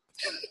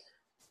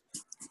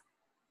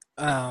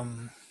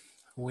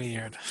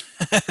weird.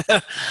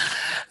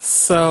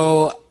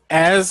 So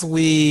as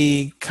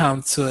we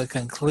come to a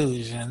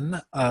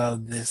conclusion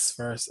of this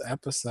first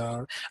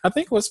episode, I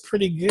think it was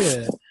pretty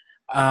good.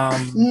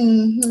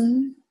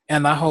 And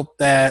I hope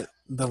that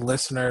the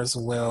listeners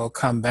will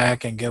come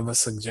back and give us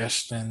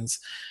suggestions.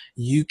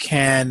 You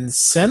can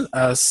send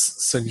us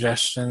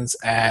suggestions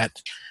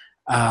at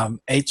what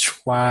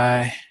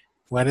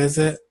is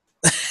it?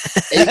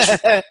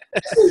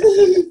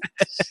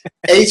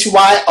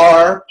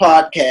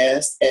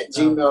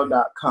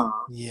 hyrpodcast@gmail.com.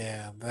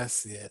 Yeah,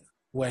 that's it.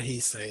 What he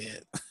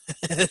said.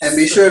 And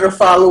be sure to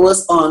follow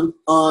us on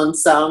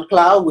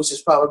SoundCloud, which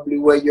is probably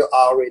where you're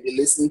already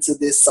listening to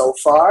this so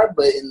far.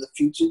 But in the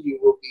future, you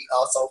will be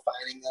also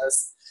finding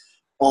us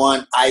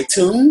on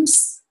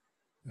iTunes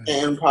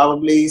and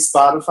probably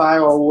Spotify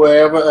or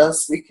wherever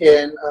else we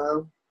can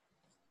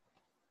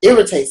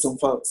irritate some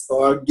folks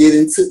or get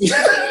into.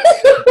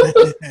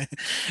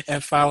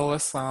 And follow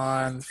us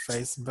on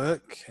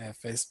Facebook at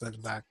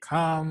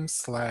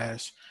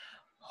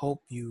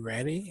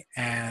facebook.com/HopeYouReady.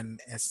 And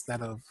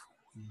instead of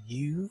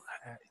you,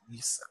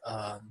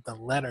 the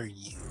letter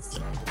U.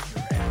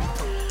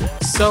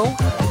 So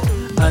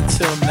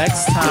until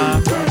next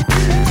time,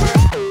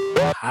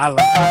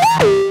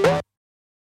 holla.